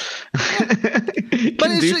know.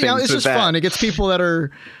 But it's just fun. It gets people that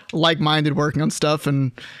are like-minded working on stuff,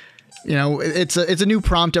 and you know, it's a new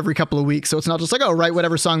prompt every couple of weeks, so it's not just like, oh, write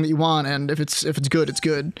whatever song that you want, and if it's good, it's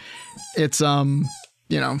good. It's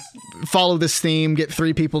you know, follow this theme, get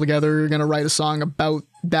 3 people together, you're gonna write a song about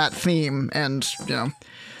that theme, and you know,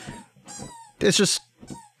 it's just,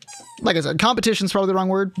 like I said, competition's probably the wrong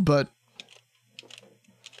word, but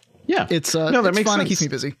yeah, it's that it's makes fun. sense. It keeps me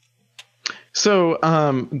busy. So,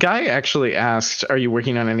 Guy actually asked, are you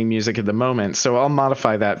working on any music at the moment? So I'll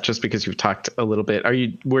modify that just because you've talked a little bit. Are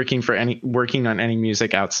you working on any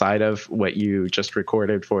music outside of what you just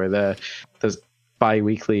recorded for the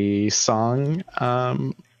bi-weekly song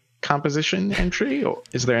composition entry? Or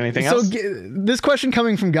is there anything else? So this question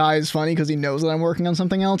coming from Guy is funny because he knows that I'm working on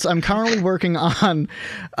something else. I'm currently working on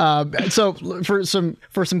so for some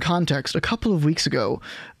context, a couple of weeks ago,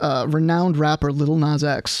 renowned rapper Lil Nas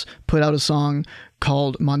X put out a song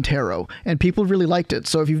called Montero, and people really liked it.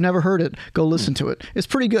 So if you've never heard it, go listen to it. It's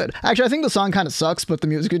pretty good. Actually, I think the song kind of sucks, but the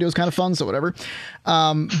music video is kind of fun, so whatever.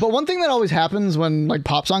 But one thing that always happens when like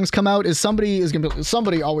pop songs come out is somebody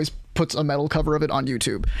always puts a metal cover of it on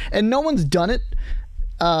YouTube, and no one's done it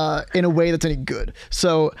in a way that's any good.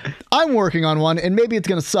 So I'm working on one, and maybe it's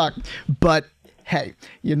gonna suck, but hey,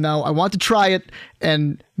 you know, I want to try it,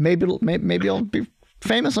 and maybe I'll be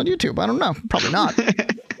famous on YouTube. I don't know, probably not.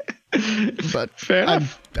 But fair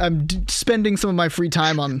enough. I'm spending some of my free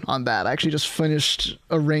time on that. I actually just finished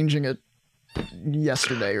arranging it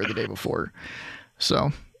yesterday or the day before,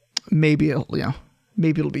 so maybe it'll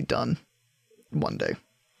be done one day.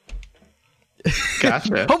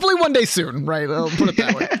 Gotcha. Hopefully one day soon, right? I'll put it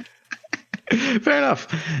that way. Fair enough.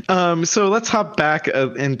 So let's hop back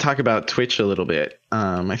and talk about Twitch a little bit.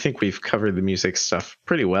 I think we've covered the music stuff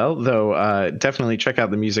pretty well, though. Definitely check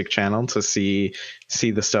out the music channel to see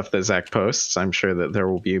the stuff that Zach posts. I'm sure that there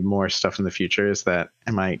will be more stuff in the future.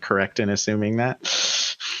 Am I correct in assuming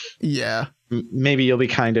that? Yeah. Maybe you'll be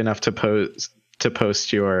kind enough to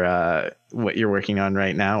post your what you're working on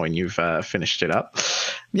right now when you've finished it up.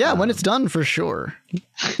 Yeah, when it's done, for sure.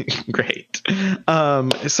 Great.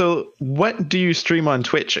 So what do you stream on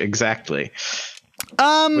Twitch exactly?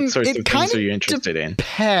 What sorts of things are you interested in?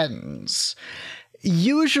 Depends.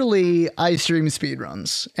 Usually I stream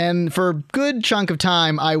speedruns, and for a good chunk of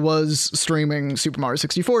time I was streaming Super Mario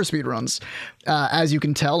 64 speedruns. As you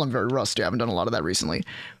can tell, I'm very rusty. I haven't done a lot of that recently.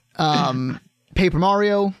 Paper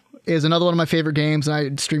Mario is another one of my favorite games, and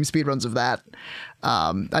I stream speedruns of that.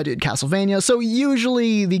 I did Castlevania, so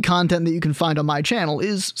usually the content that you can find on my channel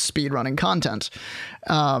is speedrunning content.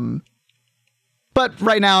 But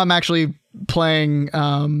right now I'm actually playing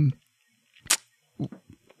 1000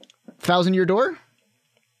 Year Door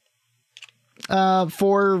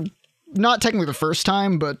for not technically the first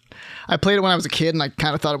time, but I played it when I was a kid and I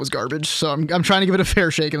kind of thought it was garbage, so I'm trying to give it a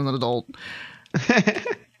fair shake as an adult.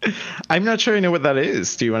 I'm not sure I know what that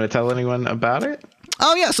is. Do you want to tell anyone about it?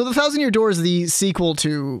 Oh yeah, so the 1000 Year Door is the sequel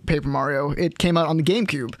to Paper Mario. It came out on the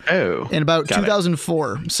GameCube in about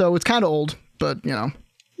 2004, so it's kind of old, but you know,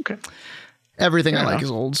 okay. Everything I like is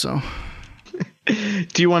old, so.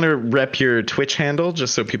 Do you want to rep your Twitch handle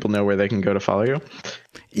just so people know where they can go to follow you?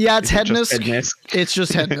 Yeah, it's Hednisk. Hednisk. It's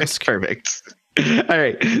just Hednisk. Perfect. All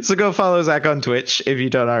right, so go follow Zach on Twitch if you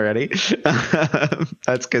don't already.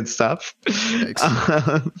 That's good stuff. Thanks.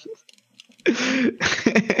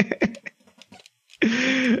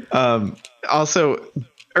 Also,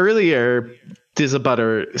 earlier,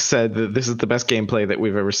 Dizabutter said that this is the best gameplay that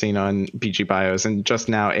we've ever seen on BG Bios, and just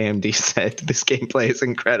now AMD said this gameplay is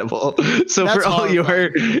incredible. So for all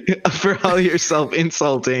your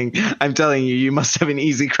self-insulting, I'm telling you, you must have an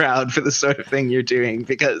easy crowd for the sort of thing you're doing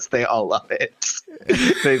because they all love it.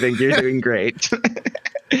 They think you're doing great.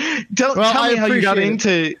 Tell me how you got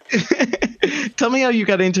into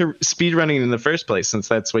speedrunning in the first place, since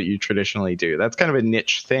that's what you traditionally do. That's kind of a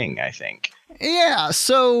niche thing, I think. Yeah,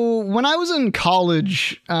 so when I was in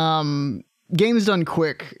college, Games Done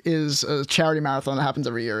Quick is a charity marathon that happens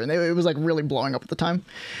every year, and it was like really blowing up at the time.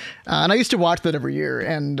 And I used to watch that every year,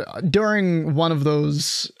 and during one of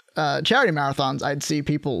those charity marathons, I'd see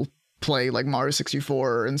people play like Mario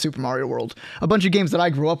 64 and Super Mario World, a bunch of games that I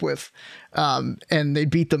grew up with, and they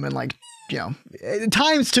beat them in like, you know, at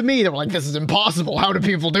times to me they were like, this is impossible. How do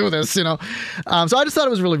people do this? You know, so I just thought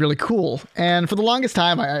it was really, really cool. And for the longest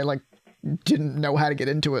time, I like didn't know how to get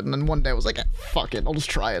into it, and then one day I was like, fuck it, I'll just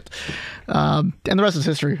try it. And the rest is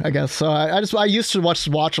history, I guess. So I used to watch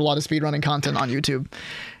a lot of speedrunning content on YouTube,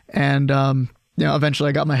 and you know, eventually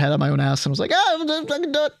I got my head on my own ass and was like, I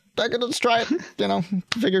can do it. I can just try it. You know,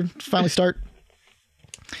 figured finally start.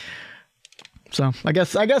 So I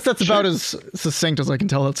guess that's about as succinct as I can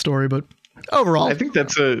tell that story, but overall, I think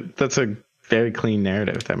that's a very clean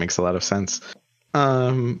narrative. That makes a lot of sense.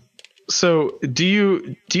 So do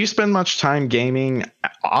you spend much time gaming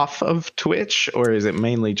off of Twitch, or is it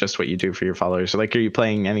mainly just what you do for your followers? Like, are you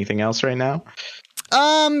playing anything else right now?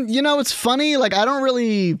 You know, it's funny. Like, I don't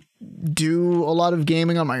really do a lot of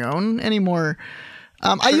gaming on my own anymore.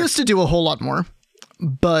 Sure. I used to do a whole lot more,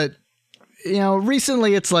 but you know,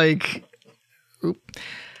 recently it's like,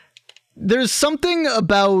 there's something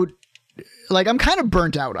about, like, I'm kind of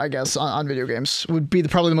burnt out, I guess, on video games would be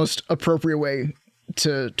probably the most appropriate way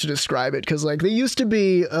to describe it, because like they used to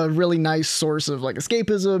be a really nice source of like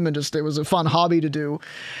escapism and just it was a fun hobby to do,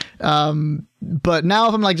 but now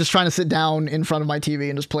if I'm like just trying to sit down in front of my TV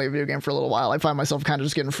and just play a video game for a little while, I find myself kind of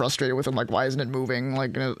just getting frustrated with it. Like, why isn't it moving?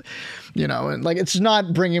 Like, you know, and like it's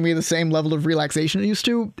not bringing me the same level of relaxation it used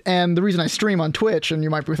to. And the reason I stream on Twitch, and you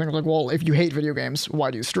might be thinking like, well, if you hate video games,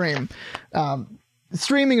 why do you stream?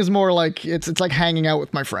 Streaming is more like it's like hanging out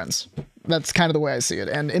with my friends. That's kind of the way I see it.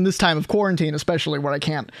 And in this time of quarantine, especially where I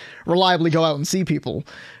can't reliably go out and see people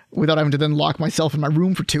without having to then lock myself in my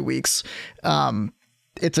room for 2 weeks,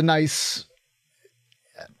 it's a nice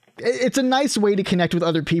way to connect with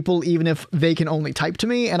other people, even if they can only type to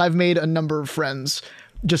me. And I've made a number of friends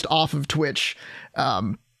just off of Twitch,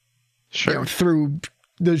 Sure. you know, through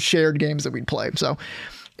the shared games that we'd play. So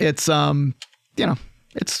it's, you know,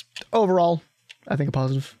 it's overall, I think, a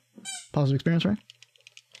positive experience, right?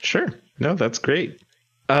 Sure. No, that's great.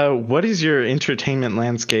 What is your entertainment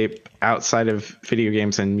landscape outside of video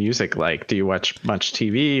games and music like? Do you watch much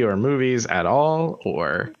TV or movies at all,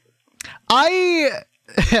 or?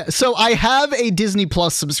 So I have a Disney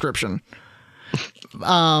Plus subscription,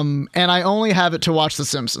 and I only have it to watch The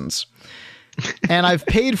Simpsons. And I've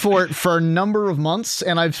paid for it for a number of months,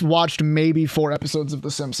 and I've watched maybe 4 episodes of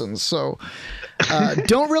The Simpsons. So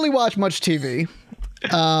don't really watch much TV.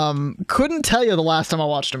 Couldn't tell you the last time I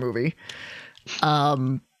watched a movie.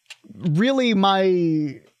 Really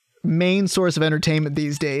my main source of entertainment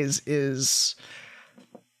these days is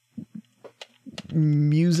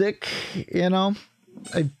music, you know?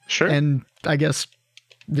 Sure. And I guess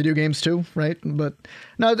video games too, right? But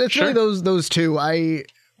no, it's Sure. really those two. I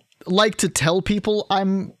like to tell people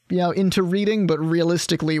I'm, you know, into reading, but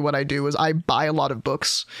realistically what I do is I buy a lot of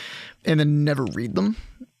books and then never read them.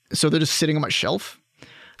 So they're just sitting on my shelf.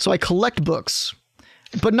 So I collect books,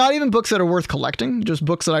 but not even books that are worth collecting, just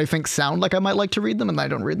books that I think sound like I might like to read them, and I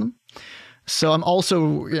don't read them. So I'm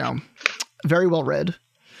also, you know, very well read.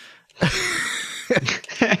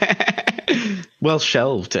 Well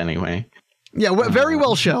shelved, anyway. Yeah, very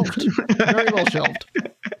well shelved. Very well shelved.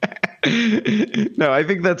 No, I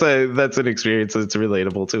think that's an experience that's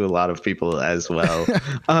relatable to a lot of people as well.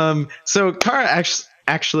 So Kara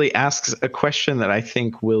actually asks a question that I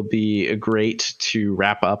think will be great to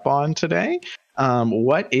wrap up on today.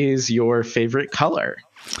 What is your favorite color?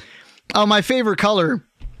 Oh, my favorite color.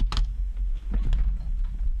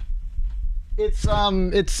 It's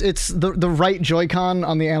the right Joy-Con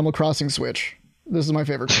on the Animal Crossing Switch. This is my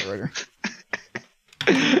favorite color right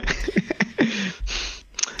here.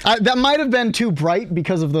 That might have been too bright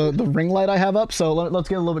because of the ring light I have up. So let's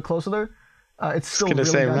get a little bit closer there. It's still gonna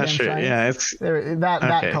really say, I'm not goddamn sure. shiny. Yeah, it's there, that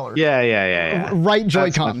okay. color. Yeah. Right That's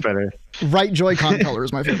Joy-Con. much better. Right Joy-Con color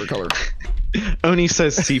is my favorite color. Oni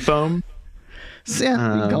says seafoam.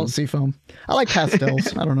 Yeah, you can call it seafoam. I like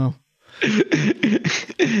pastels. I don't know.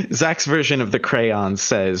 Zach's version of the crayon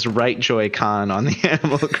says right Joy-Con on the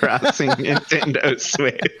Animal Crossing Nintendo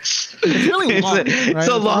Switch. It's really long. It's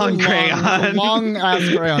a long crayon. Long ass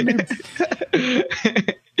crayon.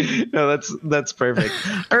 No, that's perfect.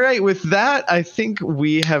 All right, with that, I think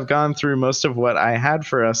we have gone through most of what I had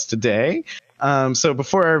for us today. So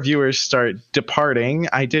before our viewers start departing,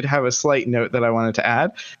 I did have a slight note that I wanted to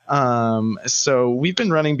add. So we've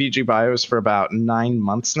been running BG Bios for about 9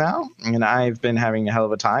 months now, and I've been having a hell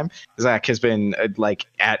of a time. Zach has been like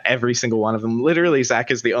at every single one of them. Literally,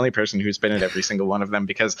 Zach is the only person who's been at every single one of them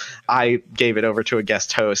because I gave it over to a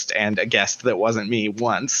guest host and a guest that wasn't me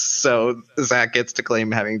once. So Zach gets to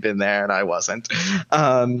claim having been there and I wasn't.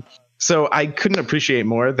 So I couldn't appreciate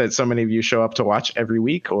more that so many of you show up to watch every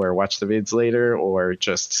week or watch the vids later or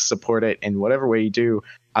just support it in whatever way you do.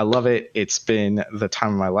 I love it. It's been the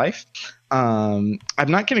time of my life. I'm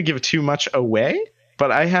not going to give too much away,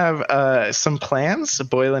 but I have some plans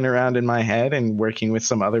boiling around in my head and working with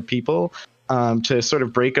some other people to sort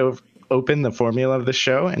of break open the formula of the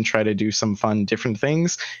show and try to do some fun, different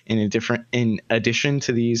things in addition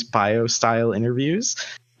to these bio style interviews.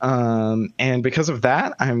 And because of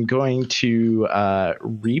that, I'm going to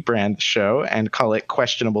rebrand the show and call it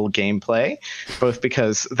Questionable Gameplay, both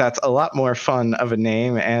because that's a lot more fun of a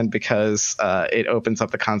name and because it opens up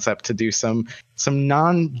the concept to do some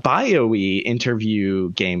non-bio-y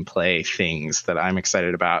interview gameplay things that I'm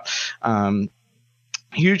excited about.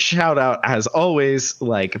 Huge shout out, as always,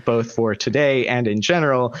 like both for today and in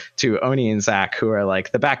general, to Oni and Zach, who are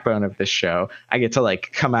like the backbone of this show. I get to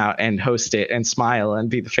like come out and host it and smile and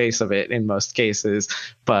be the face of it in most cases.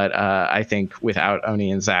 But I think without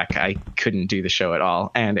Oni and Zach, I couldn't do the show at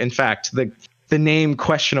all. And in fact, the name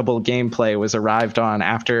Questionable Gameplay was arrived on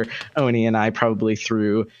after Oni and I probably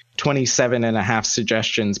threw 27 and a half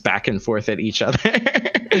suggestions back and forth at each other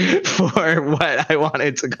for what I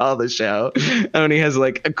wanted to call the show. Oni has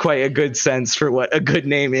like quite a good sense for what a good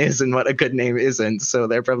name is and what a good name isn't. So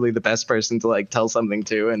they're probably the best person to like tell something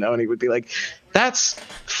to. And Oni would be like, that's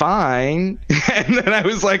fine. And then I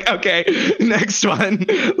was like, okay, next one,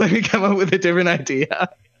 let me come up with a different idea.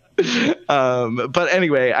 But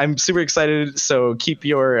anyway, I'm super excited. So keep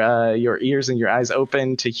your ears and your eyes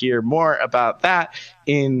open to hear more about that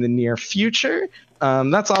in the near future.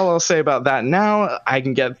 That's all I'll say about that now. I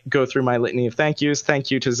can go through my litany of thank yous.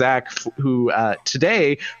 Thank you to Zach, who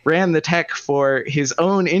today ran the tech for his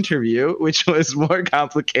own interview, which was more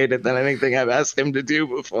complicated than anything I've asked him to do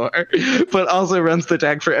before, but also runs the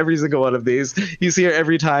tech for every single one of these. He's here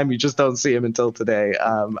every time. You just don't see him until today.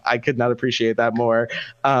 I could not appreciate that more.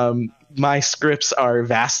 My scripts are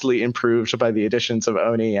vastly improved by the additions of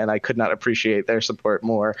Oni, and I could not appreciate their support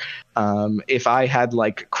more. If I had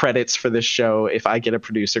like credits for this show, if I get a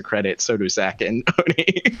producer credit, so do Zach and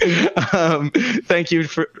Oni. Thank you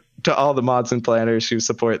to all the mods and planners who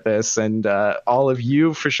support this, and all of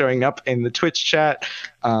you for showing up in the Twitch chat.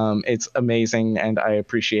 It's amazing, and I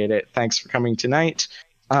appreciate it. Thanks for coming tonight.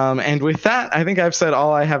 And with that, I think I've said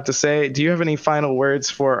all I have to say. Do you have any final words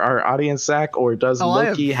for our audience, Zach, or does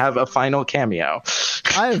Loki have a final cameo?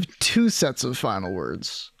 I have two sets of final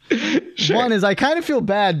words. Sure. One is I kind of feel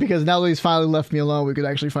bad because now that he's finally left me alone, we could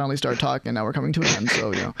actually finally start talking. Now we're coming to an end,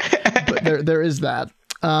 so but there is that.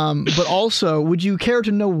 But also, would you care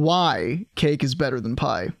to know why cake is better than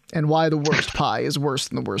pie, and why the worst pie is worse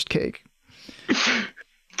than the worst cake?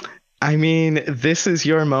 I mean, this is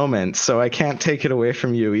your moment, so I can't take it away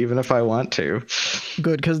from you, even if I want to.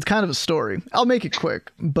 Good, because it's kind of a story. I'll make it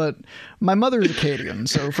quick, but my mother is Acadian,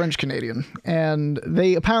 so French-Canadian, and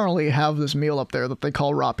they apparently have this meal up there that they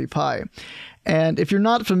call rapi pie. And if you're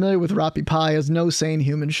not familiar with rapi pie, as no sane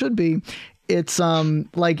human should be, it's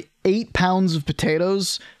like 8 pounds of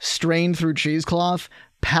potatoes strained through cheesecloth,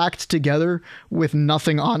 packed together with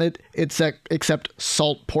nothing on it except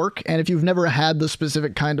salt pork. And if you've never had the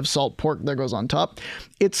specific kind of salt pork that goes on top,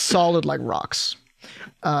 it's solid like rocks.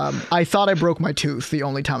 I thought I broke my tooth the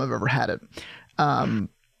only time I've ever had it.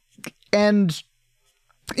 And,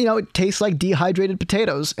 you know, it tastes like dehydrated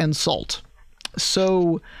potatoes and salt.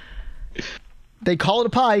 So they call it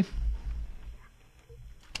a pie.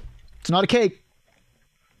 It's not a cake.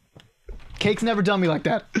 Cake's never done me like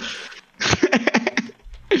that.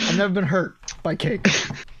 I've never been hurt by cake.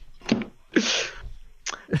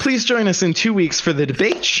 Please join us in 2 weeks for the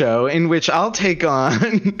debate show, in which I'll take on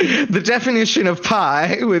the definition of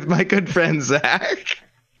pie with my good friend Zach.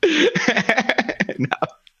 No.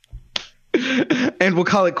 And we'll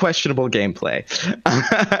call it Questionable Gameplay.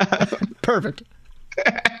 Perfect.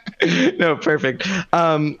 No, perfect.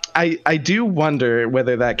 I do wonder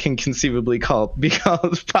whether that can conceivably be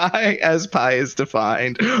called pie as pie is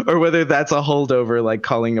defined, or whether that's a holdover, like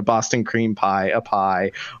calling a Boston cream pie a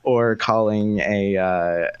pie, or calling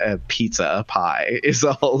a pizza a pie is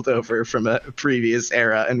a holdover from a previous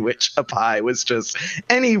era in which a pie was just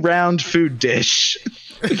any round food dish.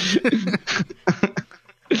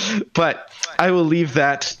 But I will leave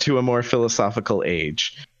that to a more philosophical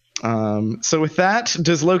age. So with that,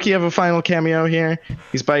 does Loki have a final cameo here?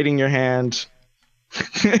 He's biting your hand.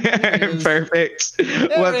 Perfect.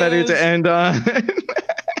 What better to end on?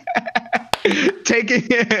 Taking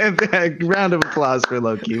a round of applause for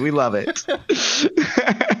Loki. We love it.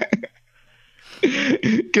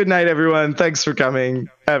 Good night, everyone. Thanks for coming.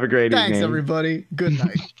 Have a great evening. Thanks, everybody. Good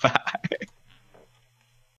night. Bye.